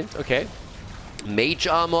this point. Okay. Mage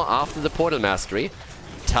armor after the portal mastery.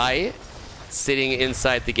 Tai sitting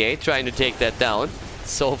inside the gate, trying to take that down.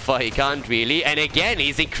 So far, he can't really. And again,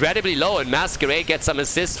 he's incredibly low. And Masquerade gets some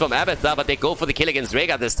assists from Abathur, but they go for the kill against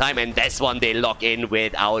Rega this time. And this one they lock in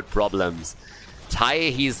without problems. Tai,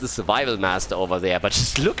 he's the survival master over there, but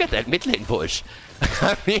just look at that mid lane push.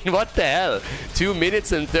 I mean, what the hell? 2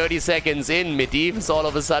 minutes and 30 seconds in, Medivh is all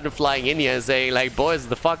of a sudden flying in here and saying, like, boys, what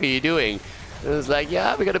the fuck are you doing? And it's like,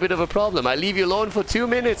 yeah, we got a bit of a problem. I leave you alone for 2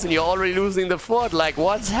 minutes and you're already losing the fort. Like,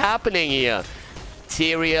 what's happening here?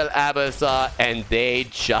 Tyrael, Abathur, and they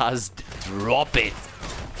just drop it.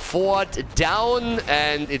 Fort down,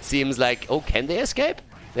 and it seems like, oh, can they escape?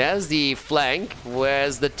 There's the flank.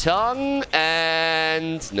 Where's the tongue?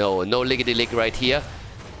 And no lickety-lick right here.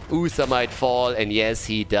 Uther might fall, and yes,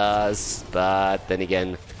 he does. But then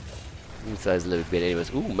again, Uther is a little bit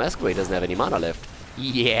anyways. Ooh, Masquerade doesn't have any mana left.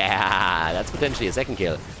 Yeah, that's potentially a second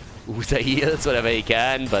kill. Uther heals whatever he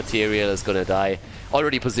can, but Tyrael is gonna die.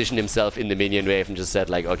 Already positioned himself in the minion wave and just said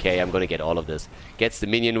like, okay, I'm gonna get all of this. Gets the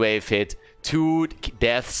minion wave hit. 2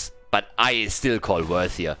 deaths, but I still call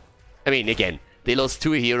worth here. I mean, again, they lost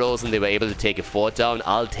 2 heroes and they were able to take a fort down.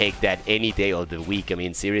 I'll take that any day of the week. I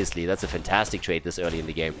mean, seriously, that's a fantastic trade this early in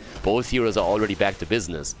the game. Both heroes are already back to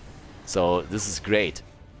business. So, this is great.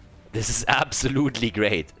 This is absolutely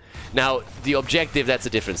great. Now, the objective, that's a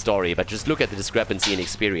different story, but just look at the discrepancy in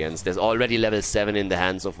experience. There's already level 7 in the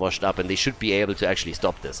hands of Washed Up, and they should be able to actually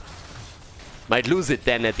stop this. Might lose it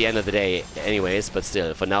then at the end of the day anyways, but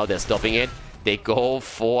still, for now they're stopping it. They go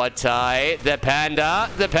for Tai. The panda.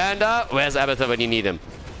 The panda. Where's Abathur when you need him?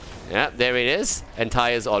 Yeah, there it is. And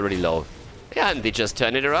Tai is already low. Yeah, and they just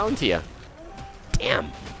turn it around here.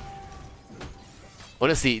 Damn.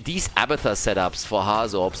 Honestly, these Abathur setups for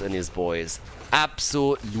Hazorbs and his boys,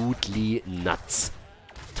 absolutely nuts.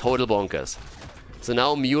 Total bonkers. So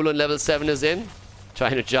now Mule on level 7 is in.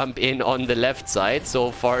 Trying to jump in on the left side.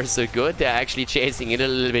 So far, so good. They're actually chasing it a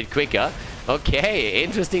little bit quicker. Okay,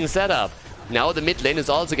 interesting setup. Now the mid lane is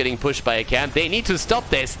also getting pushed by a camp. They need to stop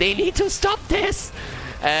this. They need to stop this.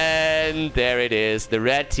 And there it is. The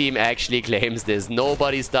red team actually claims this.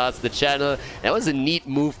 Nobody starts the channel. That was a neat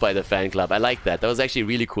move by the fan club. I like that. That was actually a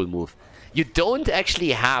really cool move. You don't actually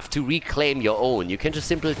have to reclaim your own. You can just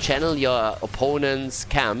simply channel your opponent's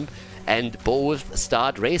camp and both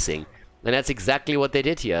start racing. And that's exactly what they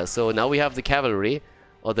did here. So now we have the cavalry,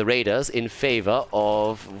 or the raiders, in favor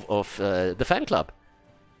of the fan club.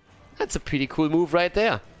 That's a pretty cool move right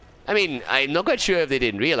there. I mean, I'm not quite sure if they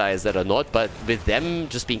didn't realize that or not, but with them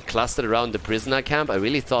just being clustered around the prisoner camp, I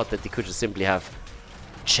really thought that they could just simply have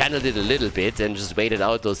channeled it a little bit and just waited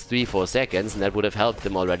out those 3-4 seconds, and that would have helped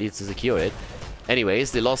them already to secure it.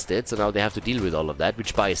 Anyways, they lost it, so now they have to deal with all of that,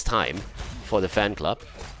 which buys time for the fan club.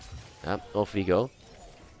 Off we go.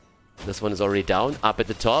 This one is already down. Up at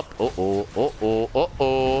the top.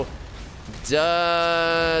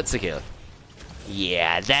 That's a kill.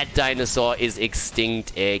 Yeah, that dinosaur is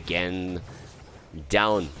extinct again.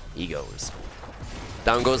 Down he goes.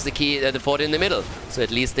 Down goes the fort in the middle. So at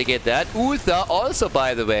least they get that. Uther also,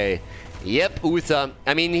 by the way. Yep, Uther.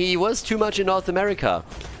 I mean, he was too much in North America.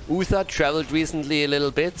 Uther traveled recently a little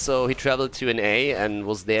bit, so he traveled to an A and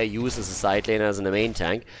was there used as a side laner, as a main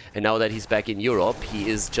tank. And now that he's back in Europe, he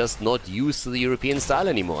is just not used to the European style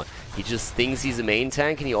anymore. He just thinks he's a main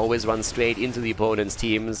tank and he always runs straight into the opponent's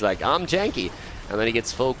team. It's like, I'm janky. And then he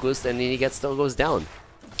gets focused and then he goes down.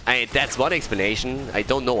 That's one explanation. I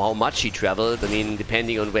don't know how much he traveled. I mean,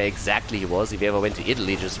 depending on where exactly he was. If he ever went to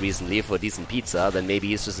Italy just recently for a decent pizza, then maybe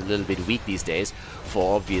he's just a little bit weak these days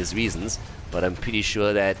for obvious reasons. But I'm pretty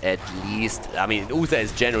sure that at least... I mean, Uther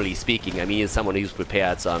is generally speaking, I mean, he's someone who's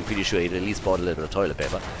prepared, so I'm pretty sure he at least bought a little bit of toilet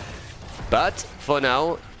paper. But, for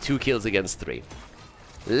now, 2 kills against 3.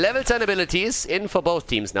 Level 10 abilities in for both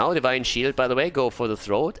teams now. Divine Shield, by the way, go for the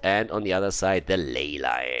throat. And on the other side, the Ley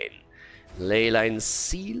Line. Ley Line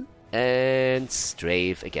Seal and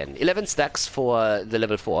Strafe again. 11 stacks for the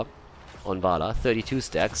level 4 on Vala. 32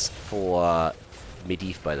 stacks for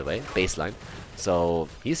Medivh, by the way, baseline. So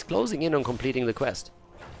he's closing in on completing the quest.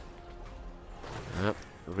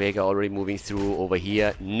 Rhaegar already moving through over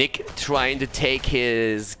here. Nick trying to take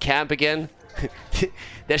his camp again.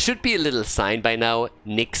 There should be a little sign by now.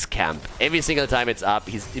 Nick's camp. Every single time it's up,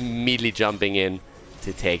 he's immediately jumping in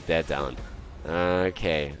to take that down.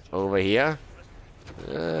 Okay, over here.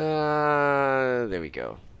 There we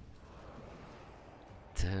go.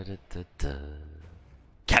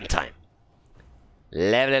 Camp time.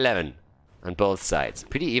 Level 11 on both sides.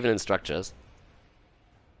 Pretty even in structures.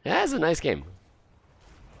 Yeah, it's a nice game.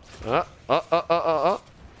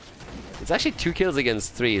 It's actually 2 kills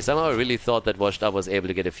against 3. Somehow I really thought that Washed Up was able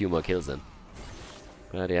to get a few more kills in.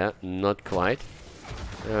 But yeah, not quite.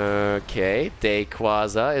 Okay,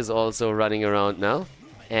 Quasar is also running around now.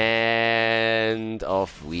 And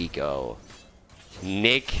off we go.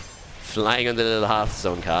 Nick flying on the little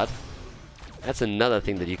Hearthstone card. That's another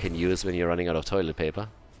thing that you can use when you're running out of toilet paper.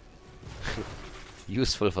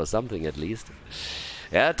 Useful for something at least.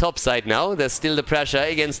 Yeah, top side now. There's still the pressure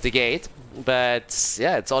against the gate. But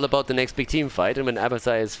yeah, it's all about the next big team fight. And when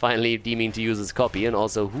Abathar is finally deeming to use his copy and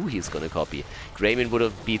also who he's going to copy. Greymane would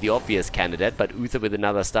have been the obvious candidate, but Uther with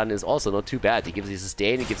another stun is also not too bad. He gives you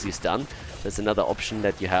sustain, he gives you stun. That's another option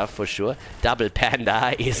that you have for sure. Double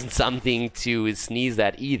Panda isn't something to sneeze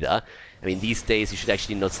at either. I mean, these days you should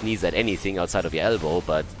actually not sneeze at anything outside of your elbow,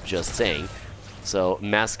 but just saying. So,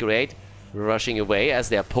 Masquerade rushing away as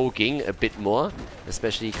they're poking a bit more.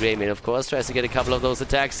 Especially Greymane, of course, tries to get a couple of those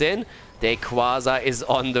attacks in. Quasar is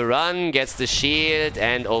on the run, gets the shield,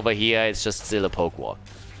 and over here it's just still a poke war.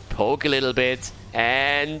 Poke a little bit,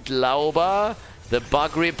 and Lauber, the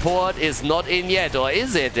bug report is not in yet, or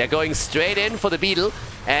is it? They're going straight in for the beetle,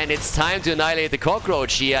 and it's time to annihilate the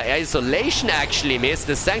cockroach here. Isolation actually missed,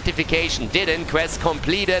 the sanctification didn't. Quest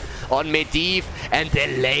completed on Medivh, and the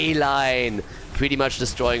Ley Line pretty much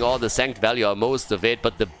destroying all the sanct value, or most of it,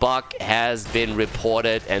 but the bug has been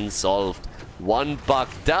reported and solved. 1 bug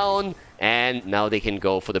down, and now they can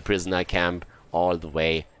go for the prisoner camp all the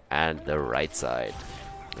way at the right side.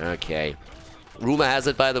 Okay. Rumor has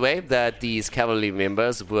it, by the way, that these cavalry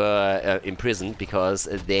members were imprisoned because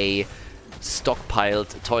they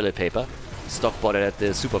stockpiled toilet paper, stockbought it at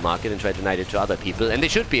the supermarket and tried to deny it to other people, and they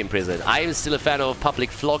should be imprisoned. I am still a fan of public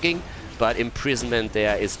flogging, but imprisonment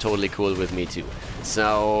there is totally cool with me too.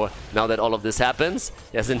 So, now that all of this happens,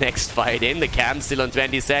 there's the next fight in. The camp's still on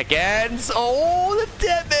 20 seconds. Oh, the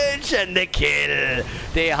damage and the kill.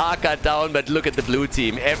 They haka down, but look at the blue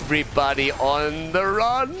team. Everybody on the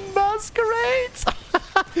run. Masquerades.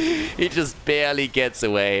 He just barely gets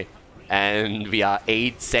away. And we are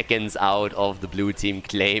 8 seconds out of the blue team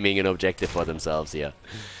claiming an objective for themselves here.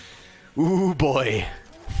 Ooh, boy.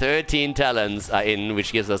 13 talents are in,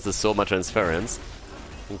 which gives us the Soma transference.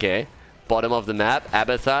 Okay. Bottom of the map.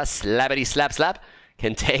 Abathar, slappity slap slap.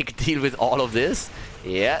 Can deal with all of this.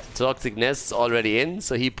 Yeah, Toxic Nest's already in,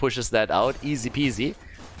 so he pushes that out. Easy peasy.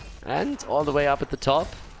 And all the way up at the top,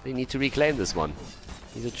 they need to reclaim this one.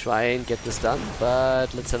 Need to try and get this done,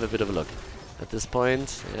 but let's have a bit of a look. At this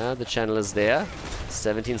point, yeah, the channel is there.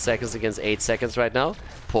 17 seconds against 8 seconds right now.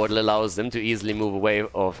 Portal allows them to easily move away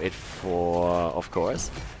of it of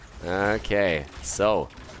course. Okay, so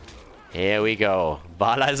here we go.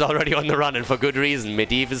 Vala is already on the run, and for good reason.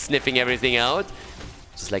 Medivh is sniffing everything out.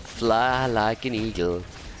 Just like, fly like an eagle.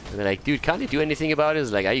 And they're like, dude, can't you do anything about it?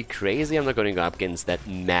 It's like, are you crazy? I'm not going to go up against that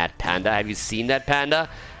mad panda. Have you seen that panda?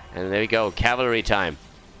 And there we go, cavalry time.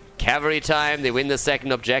 Cavalry time, they win the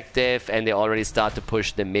second objective, and they already start to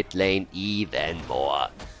push the mid lane even more.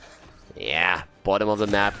 Yeah, bottom of the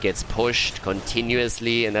map gets pushed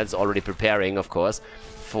continuously, and that's already preparing, of course,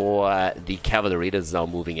 for the cavalry that's now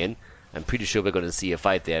moving in. I'm pretty sure we're going to see a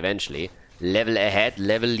fight there eventually. Level ahead,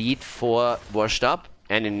 level lead for Washed Up,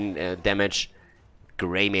 and in damage,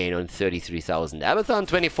 Greymane on 33,000. Abathar on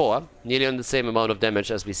 24, nearly on the same amount of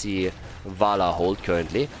damage as we see Vala hold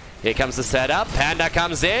currently. Here comes the setup, Panda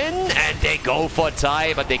comes in, and they go for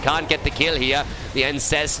tie, but they can't get the kill here. The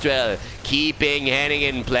Ancestral keeping Henning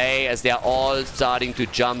in play as they're all starting to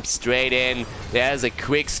jump straight in. There's a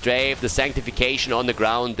quick strafe, the Sanctification on the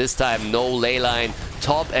ground, this time no ley line.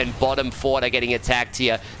 Top and bottom fort are getting attacked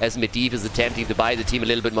here as Medivh is attempting to buy the team a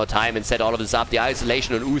little bit more time and set all of this up. The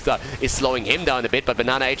isolation on Uther is slowing him down a bit, but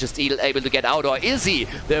Banana H is still able to get out, or is he?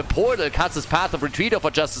 The portal cuts his path of retreat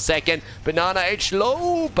for just a second. Banana H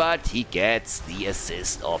low, but he gets the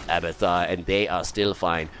assist of Abathar, and they are still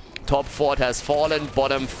fine. Top fort has fallen,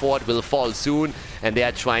 bottom fort will fall soon, and they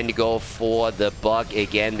are trying to go for the bug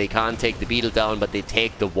again. They can't take the beetle down, but they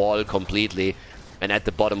take the wall completely. And at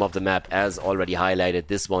the bottom of the map, as already highlighted,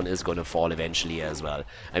 this one is going to fall eventually as well.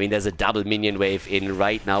 I mean, there's a double minion wave in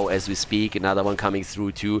right now as we speak. Another one coming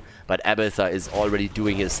through too. But Abathar is already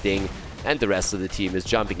doing his thing. And the rest of the team is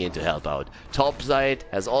jumping in to help out. Top side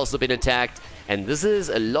has also been attacked. And this is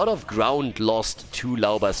a lot of ground lost to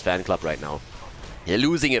Lauber's fan club right now. They're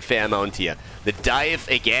losing a fair amount here. The dive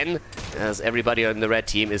again, as everybody on the red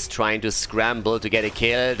team is trying to scramble to get a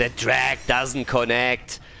kill. The drag doesn't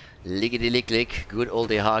connect. Lickety lick lick, good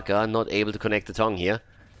old Ehaka, not able to connect the tongue here.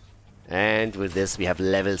 And with this we have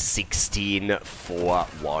level 16 for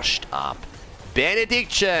Washed Up.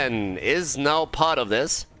 Benediction is now part of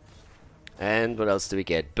this. And what else do we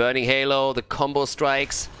get? Burning Halo, the combo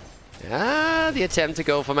strikes. The attempt to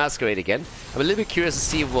go for Masquerade again. I'm a little bit curious to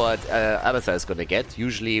see what Abathar is going to get.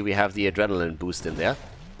 Usually we have the adrenaline boost in there.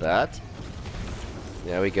 But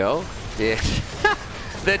there we go.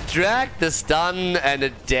 The drag, the stun, and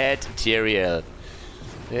a dead Tyrael.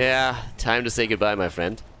 Yeah, time to say goodbye, my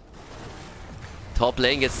friend. Top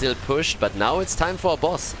lane gets still pushed, but now it's time for a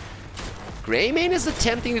boss. Greymane is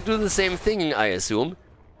attempting to do the same thing, I assume.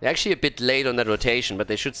 They're actually a bit late on that rotation, but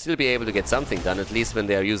they should still be able to get something done, at least when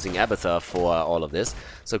they're using Abathar for all of this.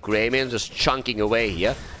 So Greymane just chunking away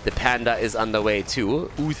here. The Panda is underway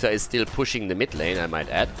too. Uther is still pushing the mid lane, I might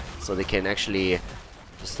add. So they can actually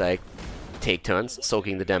just like take turns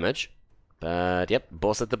soaking the damage. But yep,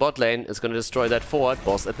 boss at the bot lane is going to destroy that fort.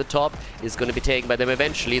 Boss at the top is going to be taken by them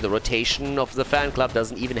eventually. The rotation of the fan club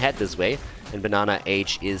doesn't even head this way. And Banana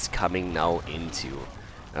H is coming now into.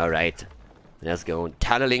 Alright, let's go.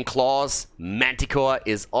 Tunneling Claws. Manticore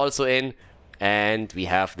is also in. And we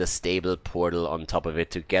have the stable portal on top of it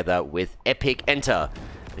together with Epic Enter.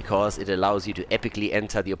 Because it allows you to epically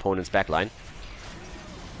enter the opponent's backline.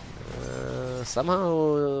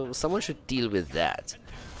 Somehow, someone should deal with that.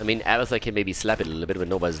 I mean, Abathar can maybe slap it a little bit when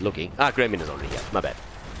nobody's looking. Greymane is already here. My bad.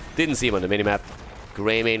 Didn't see him on the minimap.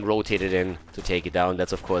 Greymane rotated in to take it down.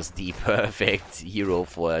 That's, of course, the perfect hero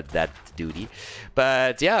for that duty.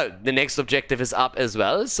 But, yeah, the next objective is up as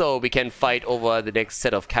well. So we can fight over the next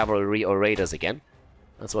set of cavalry or raiders again.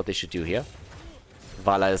 That's what they should do here.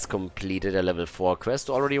 Vala has completed a level 4 quest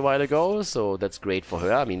already a while ago, so that's great for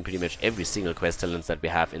her. I mean, pretty much every single quest talent that we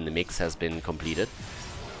have in the mix has been completed.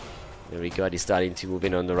 There we go, he's starting to move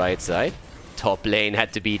in on the right side. Top lane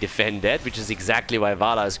had to be defended, which is exactly why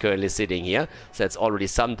Vala is currently sitting here. So that's already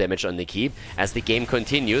some damage on the keep. As the game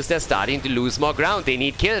continues, they're starting to lose more ground. They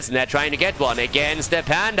need kills, and they're trying to get one against the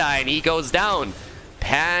Panda, and he goes down.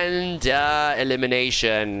 Panda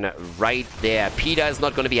elimination right there. Peter is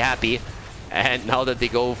not going to be happy. And now that they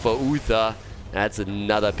go for Uther, that's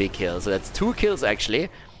another big kill. So that's 2 kills actually.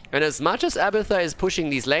 And as much as Abathar is pushing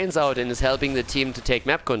these lanes out and is helping the team to take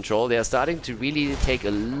map control, they are starting to really take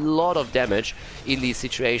a lot of damage in these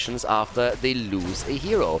situations after they lose a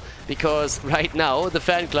hero. Because right now, the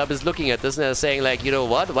fan club is looking at this and they're saying like, you know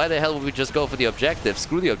what, why the hell would we just go for the objective?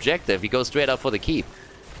 Screw the objective, we go straight up for the keep.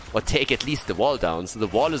 Or take at least the wall down. So the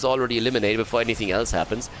wall is already eliminated before anything else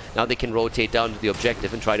happens. Now they can rotate down to the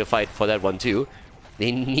objective and try to fight for that one too.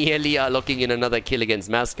 They nearly are locking in another kill against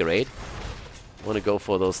Masquerade. Want to go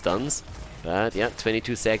for those stuns. But yeah,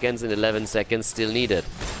 22 seconds and 11 seconds still needed.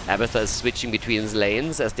 Abathur is switching between his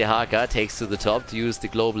lanes as Dehaka takes to the top to use the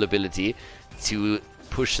global ability to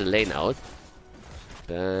push the lane out.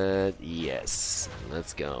 But yes,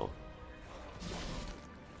 let's go.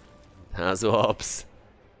 Hazops,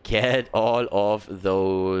 get all of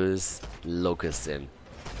those locusts in.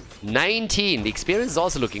 19! The experience is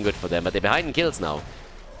also looking good for them, but they're behind in kills now.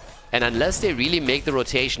 And unless they really make the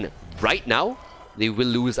rotation right now, they will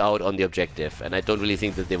lose out on the objective. And I don't really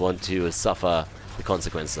think that they want to suffer the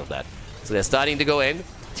consequences of that. So they're starting to go in.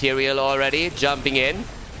 Tyrael already jumping in.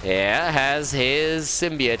 Yeah, has his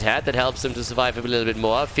symbiote hat that helps him to survive a little bit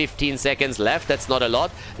more. 15 seconds left, that's not a lot.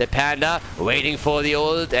 The Panda waiting for the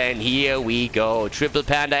ult, and here we go. Triple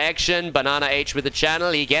Panda action, Banana H with the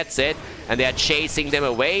channel, he gets it. And they're chasing them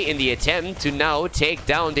away in the attempt to now take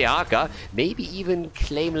down the Arca. Maybe even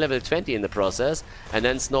claim level 20 in the process, and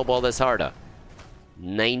then snowball this harder.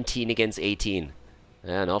 19 against 18.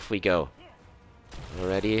 And off we go.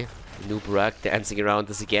 Already. Nubarak dancing around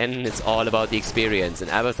this again. It's all about the experience. And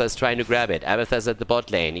Abathur's trying to grab it. Abathur's at the bot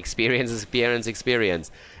lane. Experience, experience, experience.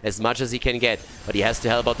 As much as he can get. But he has to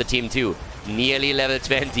help out the team too. Nearly level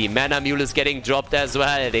 20. Mana Mule is getting dropped as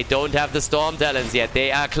well. They don't have the Storm talents yet.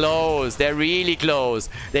 They are close. They're really close.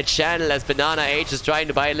 The channel as Banana H is trying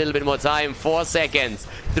to buy a little bit more time. 4 seconds.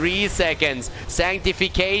 3 seconds.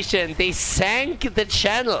 Sanctification. They sank the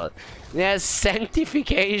channel. There's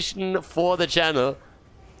sanctification for the channel.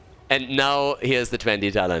 And now, here's the 20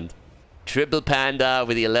 talent. Triple Panda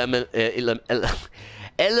with the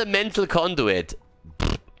Elemental Conduit.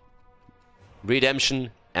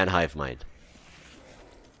 Redemption and Hive Mind.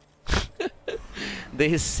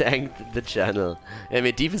 They sank the channel. And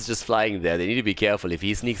Medivh is just flying there. They need to be careful. If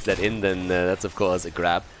he sneaks that in, then that's of course a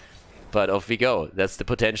grab. But off we go. That's the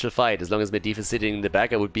potential fight. As long as Medivh is sitting in the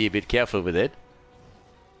back, I would be a bit careful with it.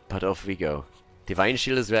 But off we go. Divine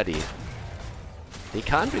Shield is ready. They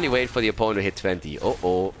can't really wait for the opponent to hit 20.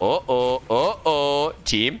 Uh-oh, uh-oh, uh-oh.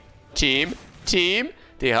 Team, team, team.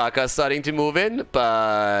 Dehaka is starting to move in,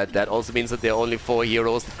 but that also means that there are only 4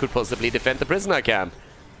 heroes that could possibly defend the prisoner camp.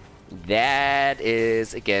 That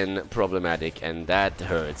is, again, problematic, and that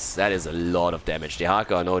hurts. That is a lot of damage.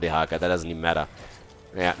 Dehaka or no Dehaka, that doesn't even matter.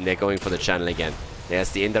 Yeah, they're going for the channel again.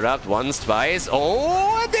 There's the interrupt, once, twice.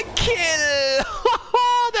 Oh, the kill!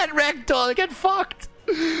 That ragdoll, get fucked!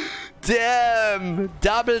 Damn!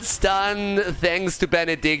 Double stun thanks to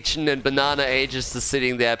Benediction, and Banana H is just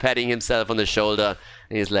sitting there patting himself on the shoulder.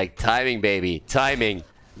 And he's like, timing, baby, timing.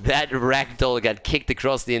 That ragdoll got kicked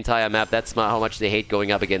across the entire map. That's how much they hate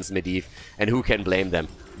going up against Medivh. And who can blame them?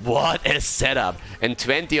 What a setup! And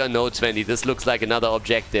 20 or no 20, this looks like another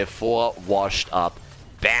objective for Washed Up.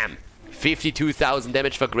 Bam! 52,000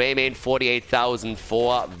 damage for Greymane, 48,000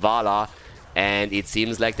 for Vala. And it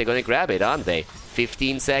seems like they're gonna grab it, aren't they?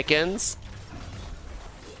 15 seconds.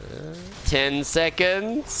 10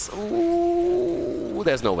 seconds. Ooh,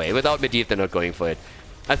 there's no way. Without Medivh, they're not going for it.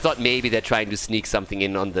 I thought maybe they're trying to sneak something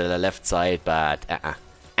in on the left side, but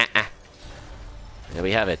There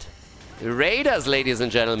we have it. Raiders, ladies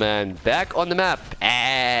and gentlemen, back on the map.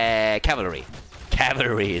 Cavalry.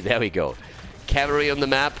 Cavalry, there we go. Cavalry on the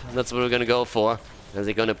map, that's what we're gonna go for. As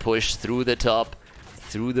they're gonna push through the top,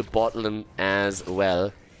 through the bottom as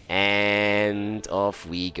well. And off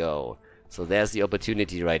we go. So there's the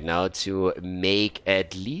opportunity right now to make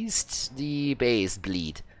at least the base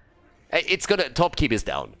bleed. It's gonna... Top keep is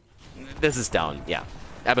down. This is down, yeah.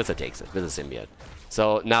 Abathur takes it with a symbiote.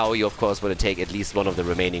 So now you of course want to take at least one of the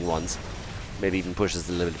remaining ones. Maybe even pushes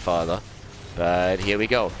a little bit farther. But here we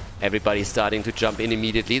go. Everybody's starting to jump in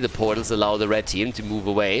immediately. The portals allow the red team to move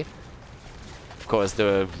away. Of course,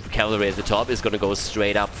 the cavalry at the top is going to go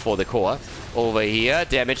straight up for the core. Over here,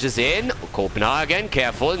 damage is in. Copenhagen,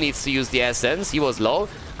 careful, needs to use the essence. He was low.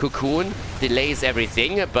 Cocoon delays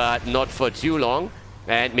everything, but not for too long.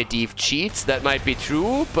 And Medivh cheats, that might be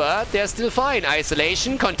true, but they're still fine.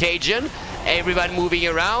 Isolation, contagion, everyone moving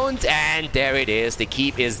around, and there it is. The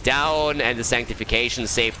keep is down, and the sanctification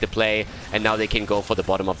saved the play, and now they can go for the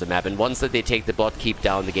bottom of the map. And once that they take the bot keep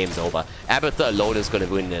down, the game's over. Abathur alone is going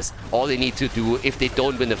to win this. All they need to do, if they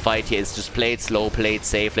don't win the fight here, is just play it slow, play it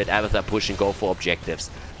safe, let Abathur push and go for objectives.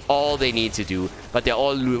 All they need to do, but they're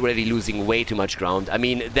already losing way too much ground. I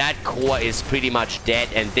mean, that core is pretty much dead,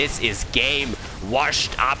 and this is game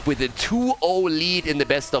washed up with a 2-0 lead in the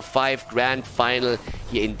best of 5 grand final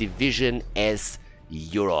here in Division S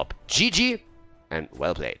Europe. GG, and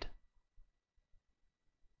well played.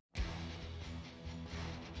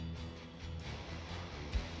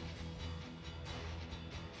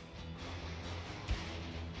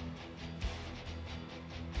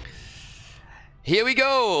 Here we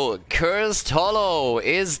go! Cursed Hollow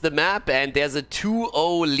is the map, and there's a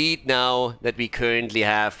 2-0 lead now that we currently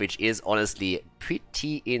have, which is honestly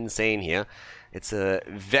pretty insane here. It's a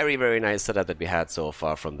very, very nice setup that we had so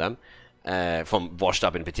far from them. From Washed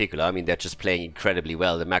Up in particular. I mean, they're just playing incredibly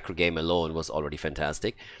well. The macro game alone was already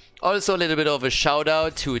fantastic. Also, a little bit of a shout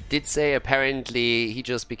out to Ditsay. Apparently, he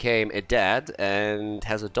just became a dad and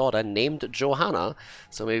has a daughter named Johanna.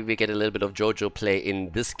 So maybe we get a little bit of JoJo play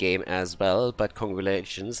in this game as well. But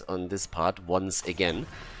congratulations on this part once again.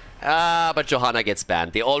 But Johanna gets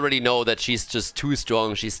banned. They already know that she's just too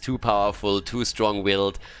strong, she's too powerful, too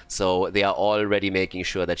strong-willed. So they are already making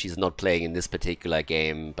sure that she's not playing in this particular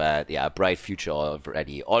game. But yeah, bright future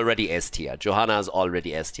already. Already S-tier. Johanna's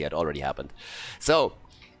already S-tier. It already happened. So,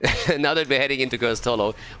 now that we're heading into Cursed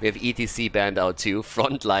Hollow, we have ETC banned out too.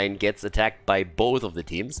 Frontline gets attacked by both of the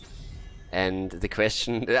teams. And the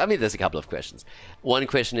question... I mean, there's a couple of questions. One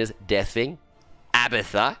question is Deathwing.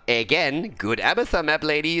 Abatha, again, good Abatha map,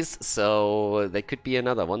 ladies, so there could be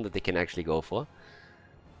another one that they can actually go for.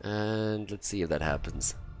 And let's see if that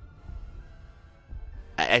happens.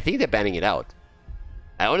 I think they're banning it out.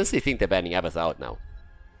 I honestly think they're banning Abatha out now.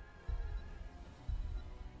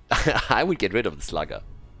 I would get rid of the Slugger.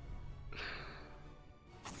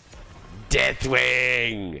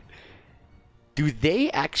 Deathwing! Do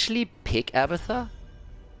they actually pick Abatha?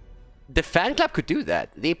 The Fanclub could do that.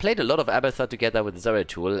 They played a lot of Abatha together with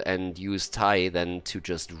Zeratul and used Tai then to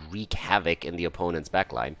just wreak havoc in the opponent's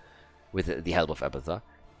backline with the help of Abatha.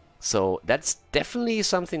 So that's definitely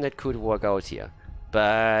something that could work out here.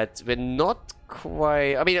 But we're not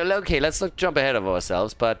quite... I mean, okay, let's not jump ahead of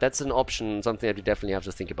ourselves, but that's an option, something that we definitely have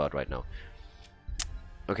to think about right now.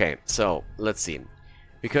 Okay, so let's see.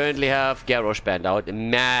 We currently have Garrosh banned out. A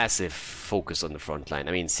massive focus on the front line.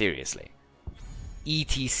 I mean, seriously.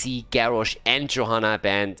 ETC, Garrosh, and Johanna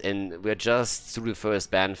banned, and we're just through the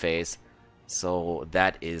first ban phase. So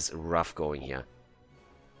that is rough going here.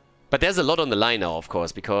 But there's a lot on the line now, of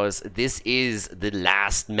course, because this is the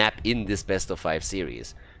last map in this best of 5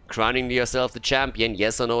 series. Crowning yourself the champion,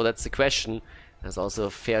 yes or no, that's the question. There's also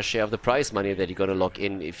a fair share of the prize money that you're gonna lock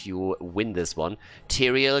in if you win this one.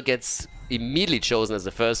 Tyrael gets immediately chosen as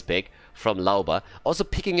the first pick from Lauber. Also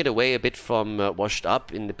picking it away a bit from Washed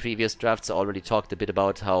Up. In the previous drafts I already talked a bit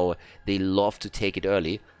about how they love to take it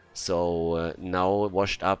early. So now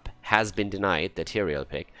Washed Up has been denied the Tyrael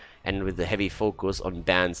pick. And with the heavy focus on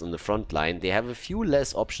bans on the front line, they have a few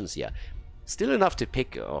less options here. Still enough to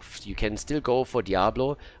pick off. You can still go for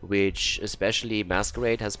Diablo, which especially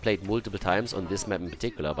Masquerade has played multiple times on this map in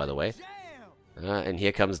particular, by the way. And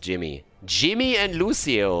here comes Jimmy. Jimmy and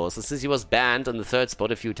Lucio. So since he was banned on the 3rd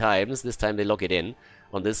spot a few times, this time they lock it in.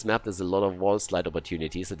 On this map there's a lot of wall slide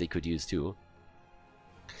opportunities that they could use too.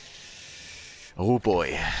 Oh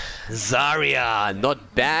boy. Zarya,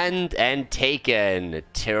 not banned and taken.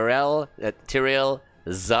 Tyrael,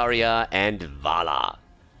 Zarya, and Vala.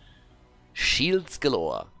 Shields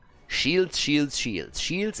galore. Shields, shields, shields.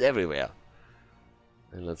 Shields everywhere.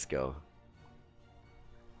 And let's go.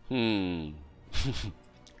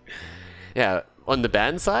 Yeah, on the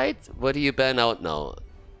ban side, what do you ban out now?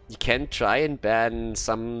 You can try and ban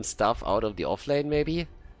some stuff out of the offlane, maybe?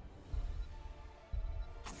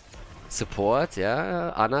 Support,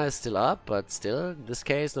 yeah. Ana is still up, but still, in this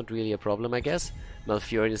case, not really a problem, I guess.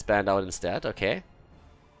 Malfurion is banned out instead, okay.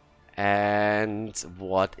 And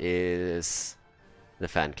what is the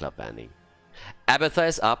Fanclub banning? Abatha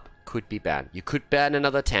is up, could be banned. You could ban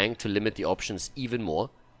another tank to limit the options even more.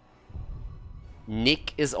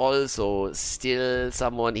 Nick is also still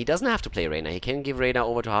someone... He doesn't have to play Reyna. He can give Reyna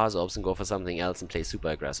over to Hazorps and go for something else and play super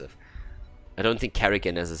aggressive. I don't think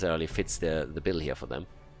Karrigan necessarily fits the bill here for them.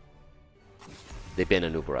 They ban a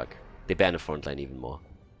Nubarak. They ban a frontline even more.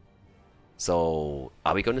 So,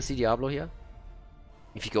 are we going to see Diablo here?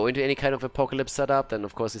 If you go into any kind of apocalypse setup, then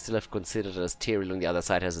of course you still have to consider that Tyrael on the other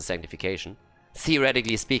side has a sanctification.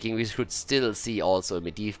 Theoretically speaking, we should still see also a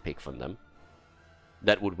Medivh pick from them.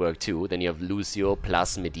 That would work too. Then you have Lucio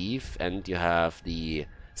plus Medivh, and you have the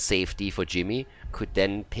safety for Jimmy. Could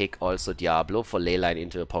then pick also Diablo for leyline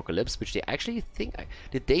into Apocalypse, which they actually think...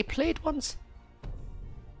 Did they play it once?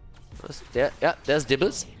 There, yeah, there's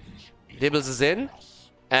Dibbles. Dibbles is in.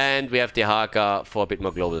 And we have Dehaka for a bit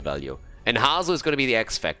more global value. And Hazo is going to be the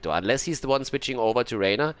X Factor. Unless he's the one switching over to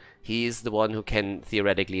Reyna, he's the one who can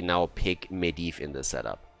theoretically now pick Medivh in this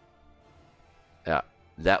setup. Yeah,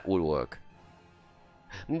 that would work.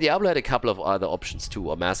 And Diablo had a couple of other options too,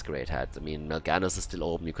 or Masquerade had. I mean, Mal'Ganis is still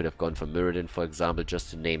open. You could have gone for Mirrodin, for example,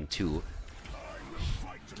 just to name 2.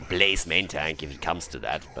 Blaze main tank if it comes to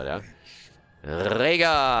that, but yeah.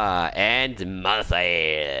 Rhaegar and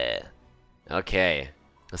Malthael. Okay.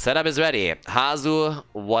 The setup is ready. Hazu,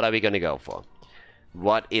 what are we gonna go for?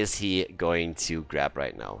 What is he going to grab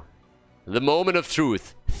right now? The moment of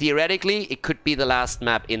truth. Theoretically, it could be the last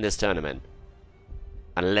map in this tournament.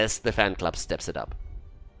 Unless the fan club steps it up.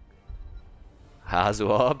 Hazu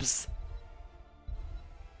Ops.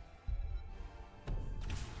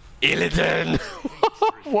 Illidan!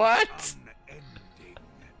 What?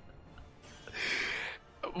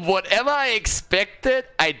 Whatever I expected,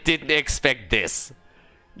 I didn't expect this.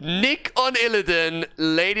 Nick on Illidan,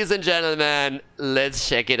 ladies and gentlemen, let's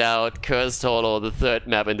check it out. Cursed Hollow, the third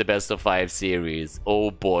map in the best of 5 series.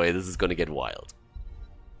 Oh boy, this is gonna get wild.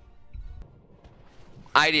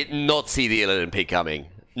 I did not see the Illidan pick coming.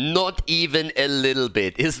 Not even a little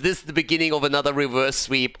bit. Is this the beginning of another reverse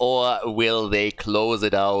sweep, or will they close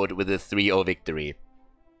it out with a 3-0 victory?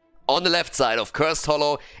 On the left side of Cursed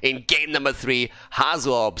Hollow in game number 3,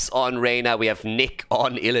 Hazuops on Reyna. We have Nick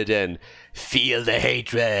on Illidan. Feel the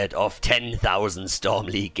hatred of 10,000 Storm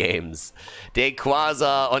League games.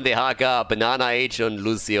 Dequaza on Dehaka, Banana H on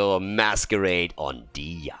Lucio, Masquerade on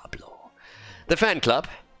Diablo. The fan club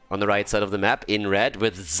on the right side of the map in red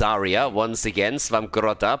with Zarya once again.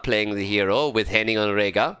 Svamgrota playing the hero with Henning on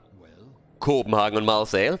Rega. Copenhagen on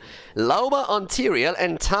Malthael. Lauber on Tyrael,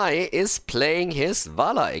 and Ty is playing his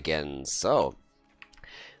Vala again. So,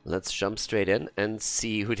 let's jump straight in and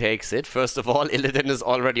see who takes it. First of all, Illidan is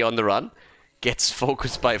already on the run. Gets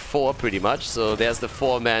focused by 4 pretty much. So there's the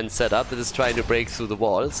 4-man setup that is trying to break through the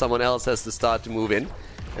wall. Someone else has to start to move in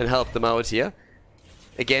and help them out here.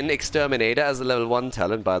 Again, Exterminator as a level 1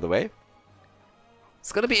 talent, by the way.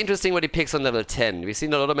 It's gonna be interesting what he picks on level 10. We've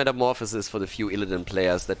seen a lot of metamorphosis for the few Illidan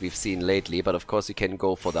players that we've seen lately, but of course you can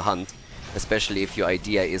go for the hunt, especially if your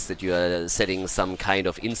idea is that you are setting some kind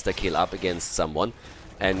of insta-kill up against someone,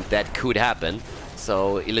 and that could happen.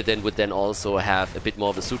 So Illidan would then also have a bit more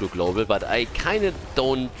of a pseudo-global, but I kind of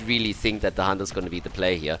don't really think that the hunt is going to be the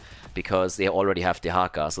play here, because they already have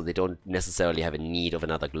Dehaka, so they don't necessarily have a need of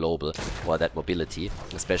another global or that mobility,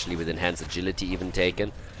 especially with enhanced agility even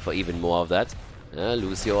taken for even more of that.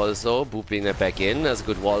 Lucio also booping it back in as a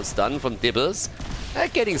good wall stun from Dibbles.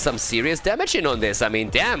 Getting some serious damage in on this. I mean,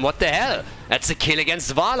 damn, what the hell? That's a kill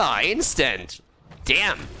against Vala, instant.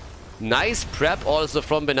 Damn. Nice prep also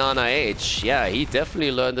from Banana H. Yeah, he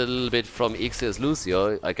definitely learned a little bit from Ixios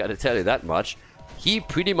Lucio, I gotta tell you that much. He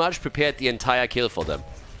pretty much prepared the entire kill for them.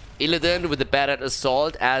 Illidan with the Battered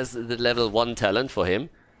Assault as the level 1 talent for him.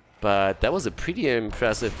 But that was a pretty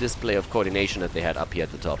impressive display of coordination that they had up here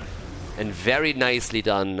at the top. And very nicely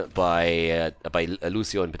done by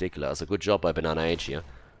Lucio in particular. So good job by Banana H here.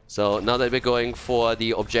 So now that we're going for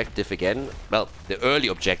the objective again, well, the early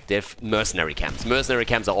objective, mercenary camps. Mercenary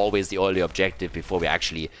camps are always the early objective before we're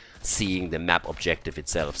actually seeing the map objective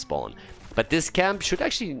itself spawn. But this camp should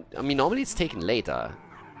actually, I mean, normally it's taken later.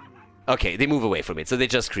 Okay, they move away from it, so they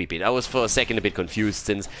just creep it. I was for a second a bit confused,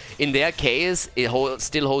 since in their case, it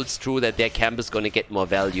still holds true that their camp is going to get more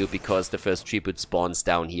value because the first tribute spawns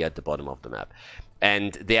down here at the bottom of the map.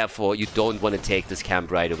 And therefore, you don't want to take this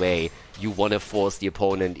camp right away. You want to force the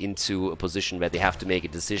opponent into a position where they have to make a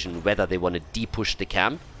decision whether they want to de-push the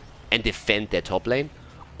camp and defend their top lane,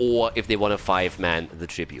 or if they want to 5-man the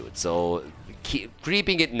tribute. So,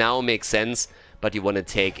 creeping it now makes sense, but you want to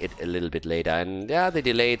take it a little bit later. And yeah, they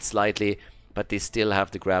delayed slightly, but they still have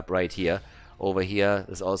the grab right here. Over here,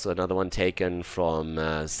 there's also another one taken from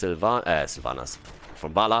Sylvanas,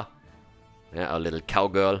 from Vala. Yeah, our little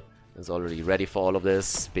cowgirl is already ready for all of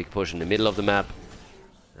this. Big push in the middle of the map.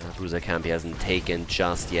 Bruiser camp he hasn't taken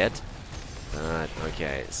just yet.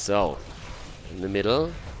 Okay, so in the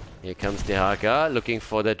middle, here comes Dehaka, looking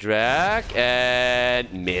for the drag,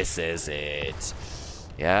 and misses it.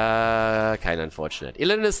 Yeah, kind of unfortunate.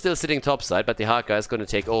 Illidan is still sitting topside, but Dehaka is going to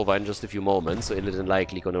take over in just a few moments, so Illidan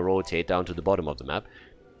likely going to rotate down to the bottom of the map.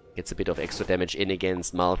 Gets a bit of extra damage in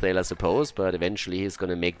against Malthael, I suppose, but eventually he's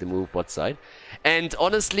going to make the move bot side. And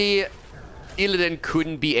honestly, Illidan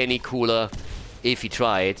couldn't be any cooler if he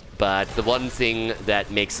tried, but the one thing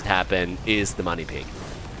that makes it happen is the money pig.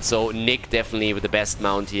 So Nick definitely with the best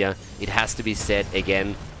mount here. It has to be said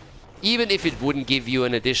again. Even if it wouldn't give you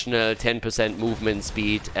an additional 10% movement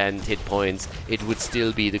speed and hit points, it would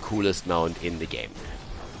still be the coolest mount in the game.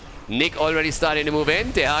 Nick already starting to move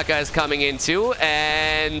in. Dehaka is coming in too,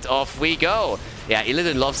 and off we go. Yeah,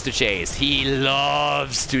 Illidan loves to chase. He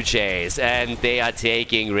loves to chase, and they are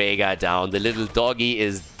taking Rega down. The little doggy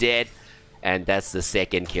is dead, and that's the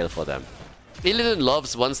second kill for them. Illidan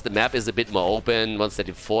loves once the map is a bit more open, once that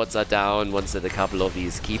the forts are down, once that a couple of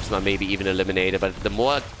these keeps are maybe even eliminated, but the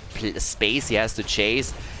more space he has to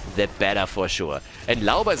chase, the better for sure. And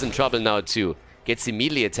Lauber is in trouble now too. gets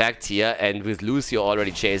immediately attacked here, and with Lucio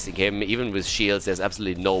already chasing him, even with shields, there's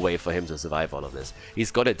absolutely no way for him to survive all of this.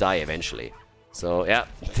 He's gonna die eventually. So yeah,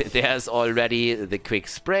 there's already the quick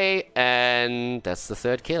spray, and that's the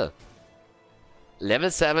 3rd kill. Level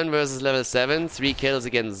 7 versus level 7, 3 kills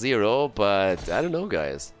against 0, but I don't know,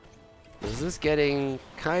 guys. This is getting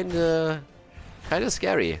kinda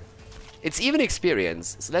scary. It's even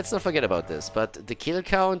experience, so let's not forget about this. But the kill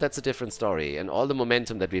count, that's a different story. And all the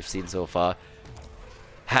momentum that we've seen so far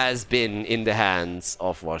has been in the hands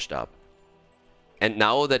of Washed Up. And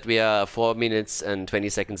now that we are 4 minutes and 20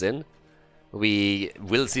 seconds in, we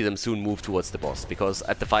will see them soon move towards the boss. Because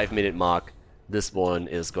at the 5-minute mark, this one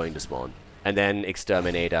is going to spawn. And then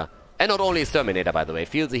Exterminator. And not only Exterminator, by the way.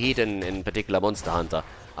 Feel the Heat and in particular Monster Hunter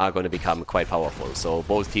are going to become quite powerful. So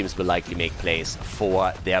both teams will likely make plays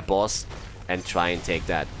for their boss and try and take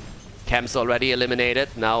that. Camps already eliminated,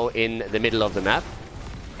 now in the middle of the map.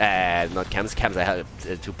 Not camps, camps I had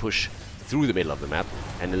to push through the middle of the map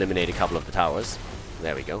and eliminate a couple of the towers.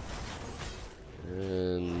 There we go.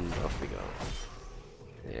 And off we go.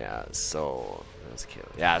 Yeah, so let's kill.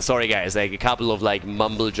 Yeah, sorry guys, like a couple of like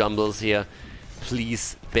mumble jumbles here.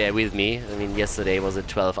 Please bear with me. I mean, yesterday was a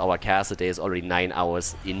 12-hour cast. Today is already 9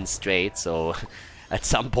 hours in straight. So at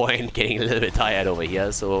some point getting a little bit tired over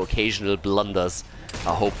here. So occasional blunders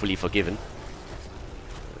are hopefully forgiven.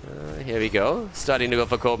 Here we go. Starting to go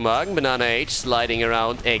for Copenhagen. Banana H sliding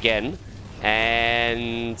around again.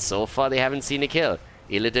 And so far they haven't seen a kill.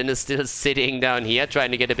 Illidan is still sitting down here trying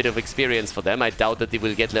to get a bit of experience for them. I doubt that they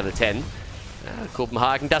will get level 10.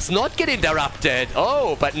 Copenhagen does not get interrupted.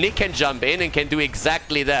 Oh, but Nick can jump in and can do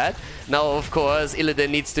exactly that. Now, of course, Illidan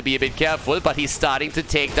needs to be a bit careful, but he's starting to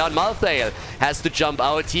take down Malthael. Has to jump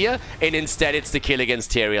out here, and instead it's the kill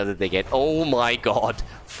against Tyrael that they get. Oh my god.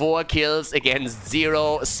 4 kills against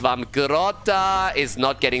 0. Svamgrota is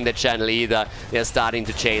not getting the channel either. They're starting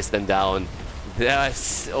to chase them down.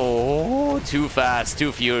 That's, oh, too fast,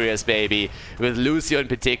 too furious, baby. With Lucio in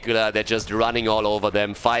particular, they're just running all over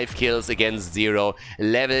them. 5 kills against 0.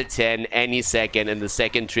 Level 10 any second, and the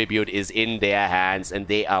second tribute is in their hands. And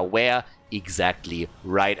they are where? Exactly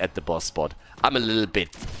right at the boss spot. I'm a little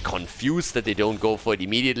bit confused that they don't go for it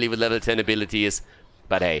immediately with level 10 abilities.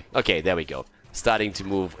 But hey, okay, there we go. Starting to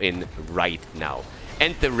move in right now.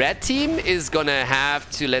 And the red team is gonna have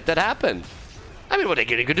to let that happen. I mean, what are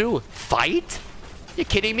they gonna do? Fight? You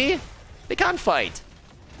kidding me? They can't fight.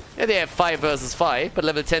 Yeah, they have 5 versus 5, but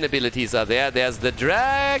level 10 abilities are there. There's the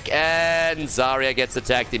drag, and Zarya gets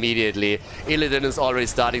attacked immediately. Illidan is already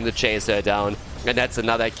starting to chase her down, and that's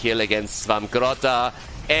another kill against Svamgrota.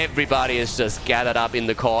 Everybody is just gathered up in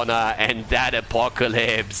the corner, and that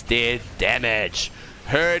Apocalypse did damage.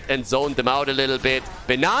 Hurt and zoned them out a little bit.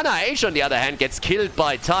 Banana H, on the other hand, gets killed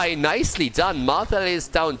by Tai. Nicely done. Martha is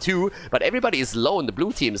down too, but everybody is low on the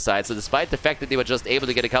blue team side. So despite the fact that they were just able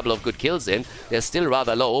to get a couple of good kills in, they're still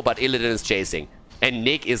rather low, but Illidan is chasing. And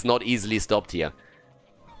Nick is not easily stopped here.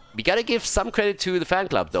 We gotta give some credit to the fan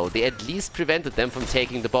club, though. They at least prevented them from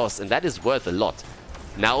taking the boss, and that is worth a lot.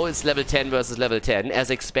 Now it's level 10 versus level 10. As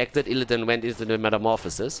expected, Illidan went into the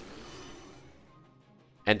Metamorphosis.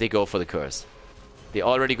 And they go for the curse. They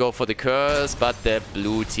already go for the curse, but the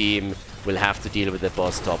blue team will have to deal with the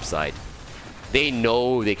boss topside. They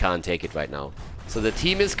know they can't take it right now. So the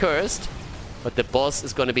team is cursed, but the boss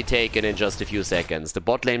is going to be taken in just a few seconds. The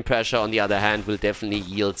bot lane pressure, on the other hand, will definitely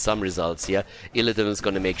yield some results here. Illidan is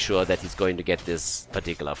going to make sure that he's going to get this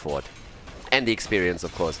particular fort. And the experience,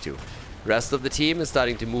 of course, too. Rest of the team is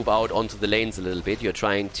starting to move out onto the lanes a little bit. You're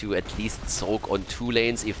trying to at least soak on 2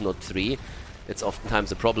 lanes, if not 3. It's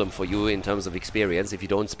oftentimes a problem for you in terms of experience if you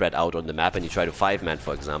don't spread out on the map and you try to 5-man,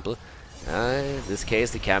 for example. In this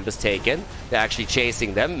case, the camp is taken. They're actually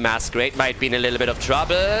chasing them. Masquerade might be in a little bit of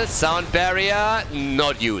trouble. Sound barrier,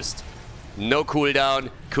 not used. No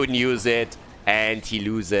cooldown, couldn't use it. And he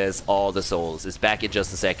loses all the souls. Is back in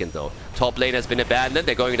just a second, though. Top lane has been abandoned.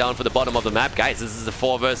 They're going down for the bottom of the map. Guys, this is a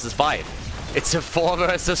 4 versus 5. It's a 4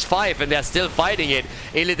 versus 5, and they're still fighting it.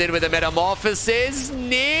 Illidan with a Metamorphosis.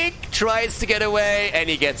 Nick tries to get away, and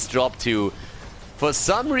he gets dropped too. For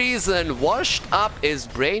some reason, Washed Up is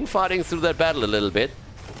brain farting through that battle a little bit.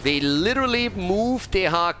 They literally moved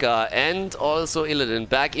Dehaka and also Illidan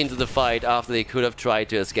back into the fight after they could have tried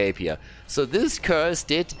to escape here. So this curse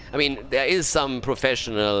did... I mean, there is some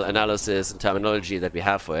professional analysis and terminology that we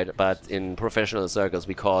have for it, but in professional circles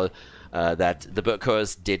we call that the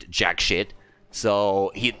curse did jack shit.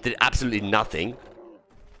 So he did absolutely nothing.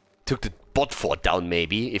 Took the bot fort down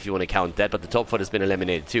maybe, if you want to count that, but the top fort has been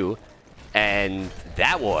eliminated too. And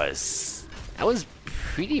that was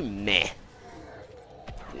pretty meh.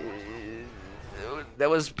 that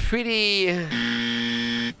was pretty...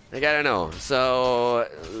 like, I don't know. So,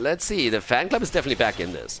 let's see. The fan club is definitely back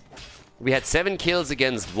in this. We had 7 kills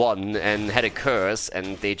against 1 and had a curse,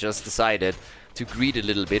 and they just decided to greed a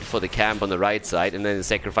little bit for the camp on the right side and then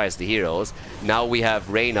sacrifice the heroes. Now we have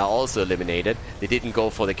Reyna also eliminated. They didn't go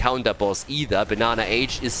for the counter boss either. Banana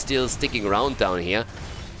H is still sticking around down here.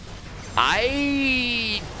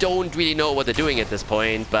 I don't really know what they're doing at this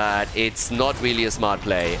point, but it's not really a smart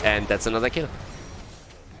play. And that's another kill.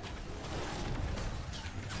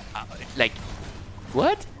 Like,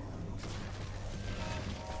 what?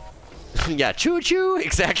 Yeah, choo-choo,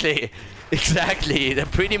 exactly. Exactly, they're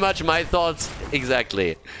pretty much my thoughts,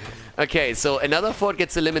 exactly. Okay, so another fort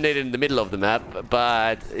gets eliminated in the middle of the map,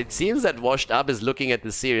 but it seems that Washed Up is looking at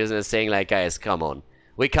the series and is saying like, guys, come on.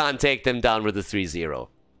 We can't take them down with a 3-0.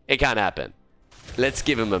 It can't happen. Let's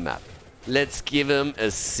give him a map. Let's give him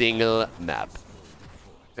a single map.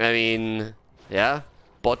 I mean, yeah.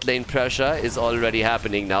 Bot lane pressure is already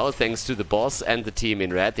happening now, thanks to the boss and the team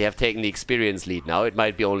in red. They have taken the experience lead now. It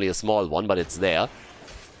might be only a small one, but it's there.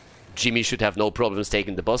 Jimmy should have no problems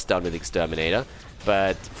taking the boss down with Exterminator.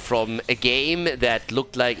 But from a game that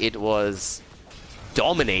looked like it was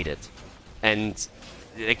dominated and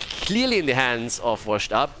clearly in the hands of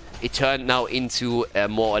Washed Up, it turned now into a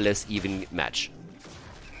more or less even match.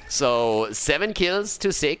 So 7 kills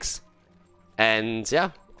to 6. And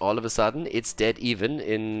yeah, all of a sudden it's dead even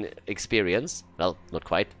in experience. Well, not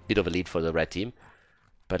quite. Bit of a lead for the red team.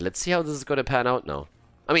 But let's see how this is going to pan out now.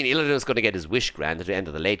 I mean, Illidan is going to get his wish granted at the end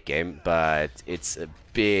of the late game, but it's a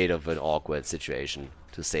bit of an awkward situation,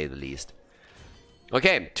 to say the least.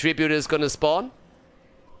 Okay, Tribute is going to spawn.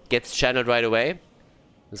 Gets channeled right away.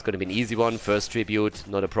 It's going to be an easy one. First Tribute,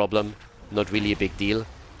 not a problem. Not really a big deal.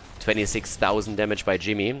 26,000 damage by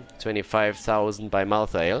Jimmy. 25,000 by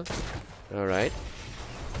Malthael. Alright.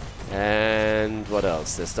 And what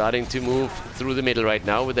else? They're starting to move through the middle right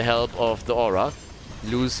now with the help of the Aura.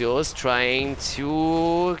 Lucio's trying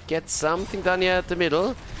to get something done here at the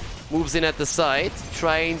middle. Moves in at the side,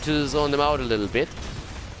 trying to zone them out a little bit.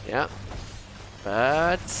 Yeah.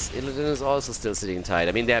 But Illidan is also still sitting tight.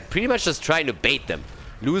 I mean, they're pretty much just trying to bait them.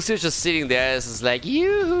 Lucio's just sitting there. It's like,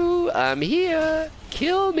 yoo-hoo, I'm here.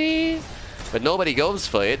 Kill me. But nobody goes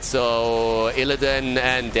for it, so Illidan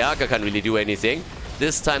and Deaka can't really do anything.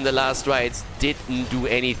 This time the last rights didn't do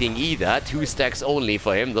anything either. 2 stacks only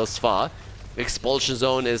for him thus far. Expulsion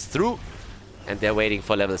zone is through, and they're waiting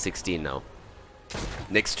for level 16 now.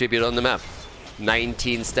 Next tribute on the map.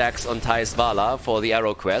 19 stacks on Thais Vala for the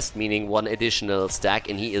arrow quest, meaning 1 additional stack,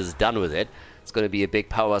 and he is done with it. It's going to be a big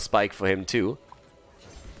power spike for him too.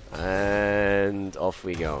 And off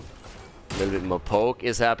we go. A little bit more poke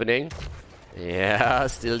is happening. Yeah,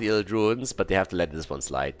 still the Ild Ruins, but they have to let this one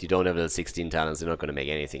slide. You don't have level 16 talents, they're not going to make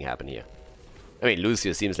anything happen here. I mean,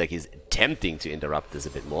 Lucio seems like he's attempting to interrupt this a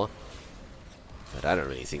bit more. But I don't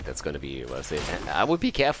really think that's going to be worth it. I would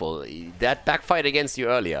be careful. That backfired against you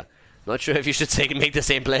earlier. Not sure if you should make the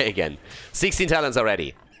same play again. 16 talents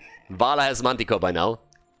already. Vala has Manticore by now.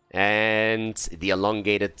 And the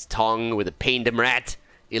elongated tongue with a pain dem rat.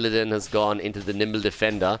 Illidan has gone into the Nimble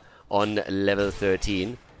Defender on level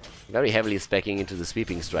 13. Very heavily speccing into the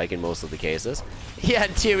sweeping strike in most of the cases. Yeah,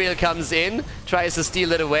 Tyrael comes in, tries to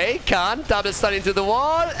steal it away, can't, double stun into the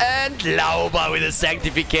wall, and Lauber with a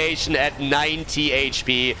sanctification at 90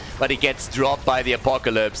 HP, but he gets dropped by the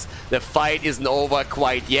Apocalypse. The fight isn't over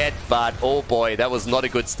quite yet, but oh boy, that was not a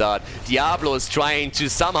good start. Diablo is trying to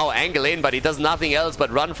somehow angle in, but he does nothing else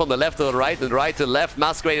but run from the left to the right and right to the left.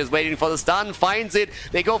 Masquerade is waiting for the stun, finds it,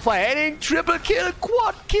 they go for heading, triple kill,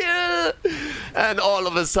 quad kill, and all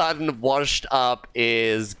of a sudden Washed Up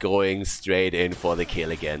is going straight in for the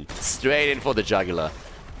kill again. Straight in for the jugular.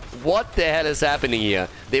 What the hell is happening here?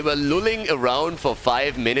 They were lulling around for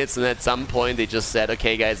 5 minutes and at some point they just said,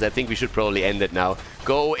 okay guys, I think we should probably end it now.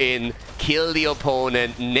 Go in, kill the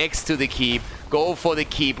opponent next to the keep, go for the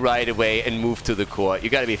keep right away and move to the core.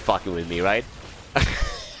 You gotta be fucking with me, right?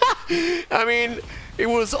 I mean, it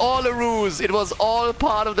was all a ruse. It was all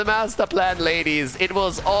part of the master plan, ladies. It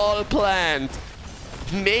was all planned.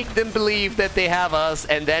 Make them believe that they have us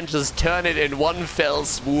and then just turn it in one fell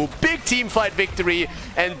swoop. Big team fight victory.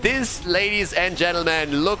 And this, ladies and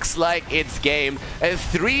gentlemen, looks like it's game. A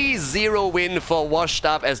 3-0 win for Washed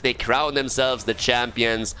Up as they crown themselves the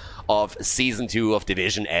champions of Season 2 of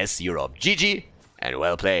Division S Europe. GG and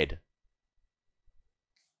well played.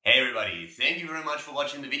 Hey everybody, thank you very much for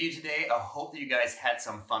watching the video today. I hope that you guys had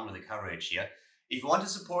some fun with the coverage here. If you want to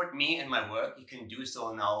support me and my work, you can do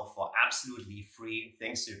so now for absolutely free,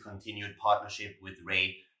 thanks to your continued partnership with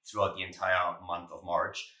Ray throughout the entire month of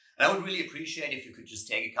March. And I would really appreciate if you could just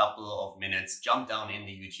take a couple of minutes, jump down in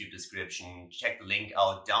the YouTube description, check the link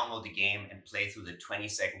out, download the game, and play through the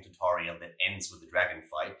 20-second tutorial that ends with the dragon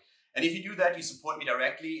fight. And if you do that, you support me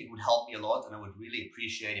directly. It would help me a lot, and I would really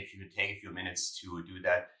appreciate if you could take a few minutes to do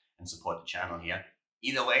that and support the channel here.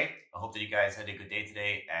 Either way, I hope that you guys had a good day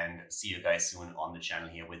today, and see you guys soon on the channel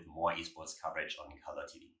here with more esports coverage on Khaldor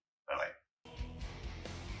TV. Bye-bye.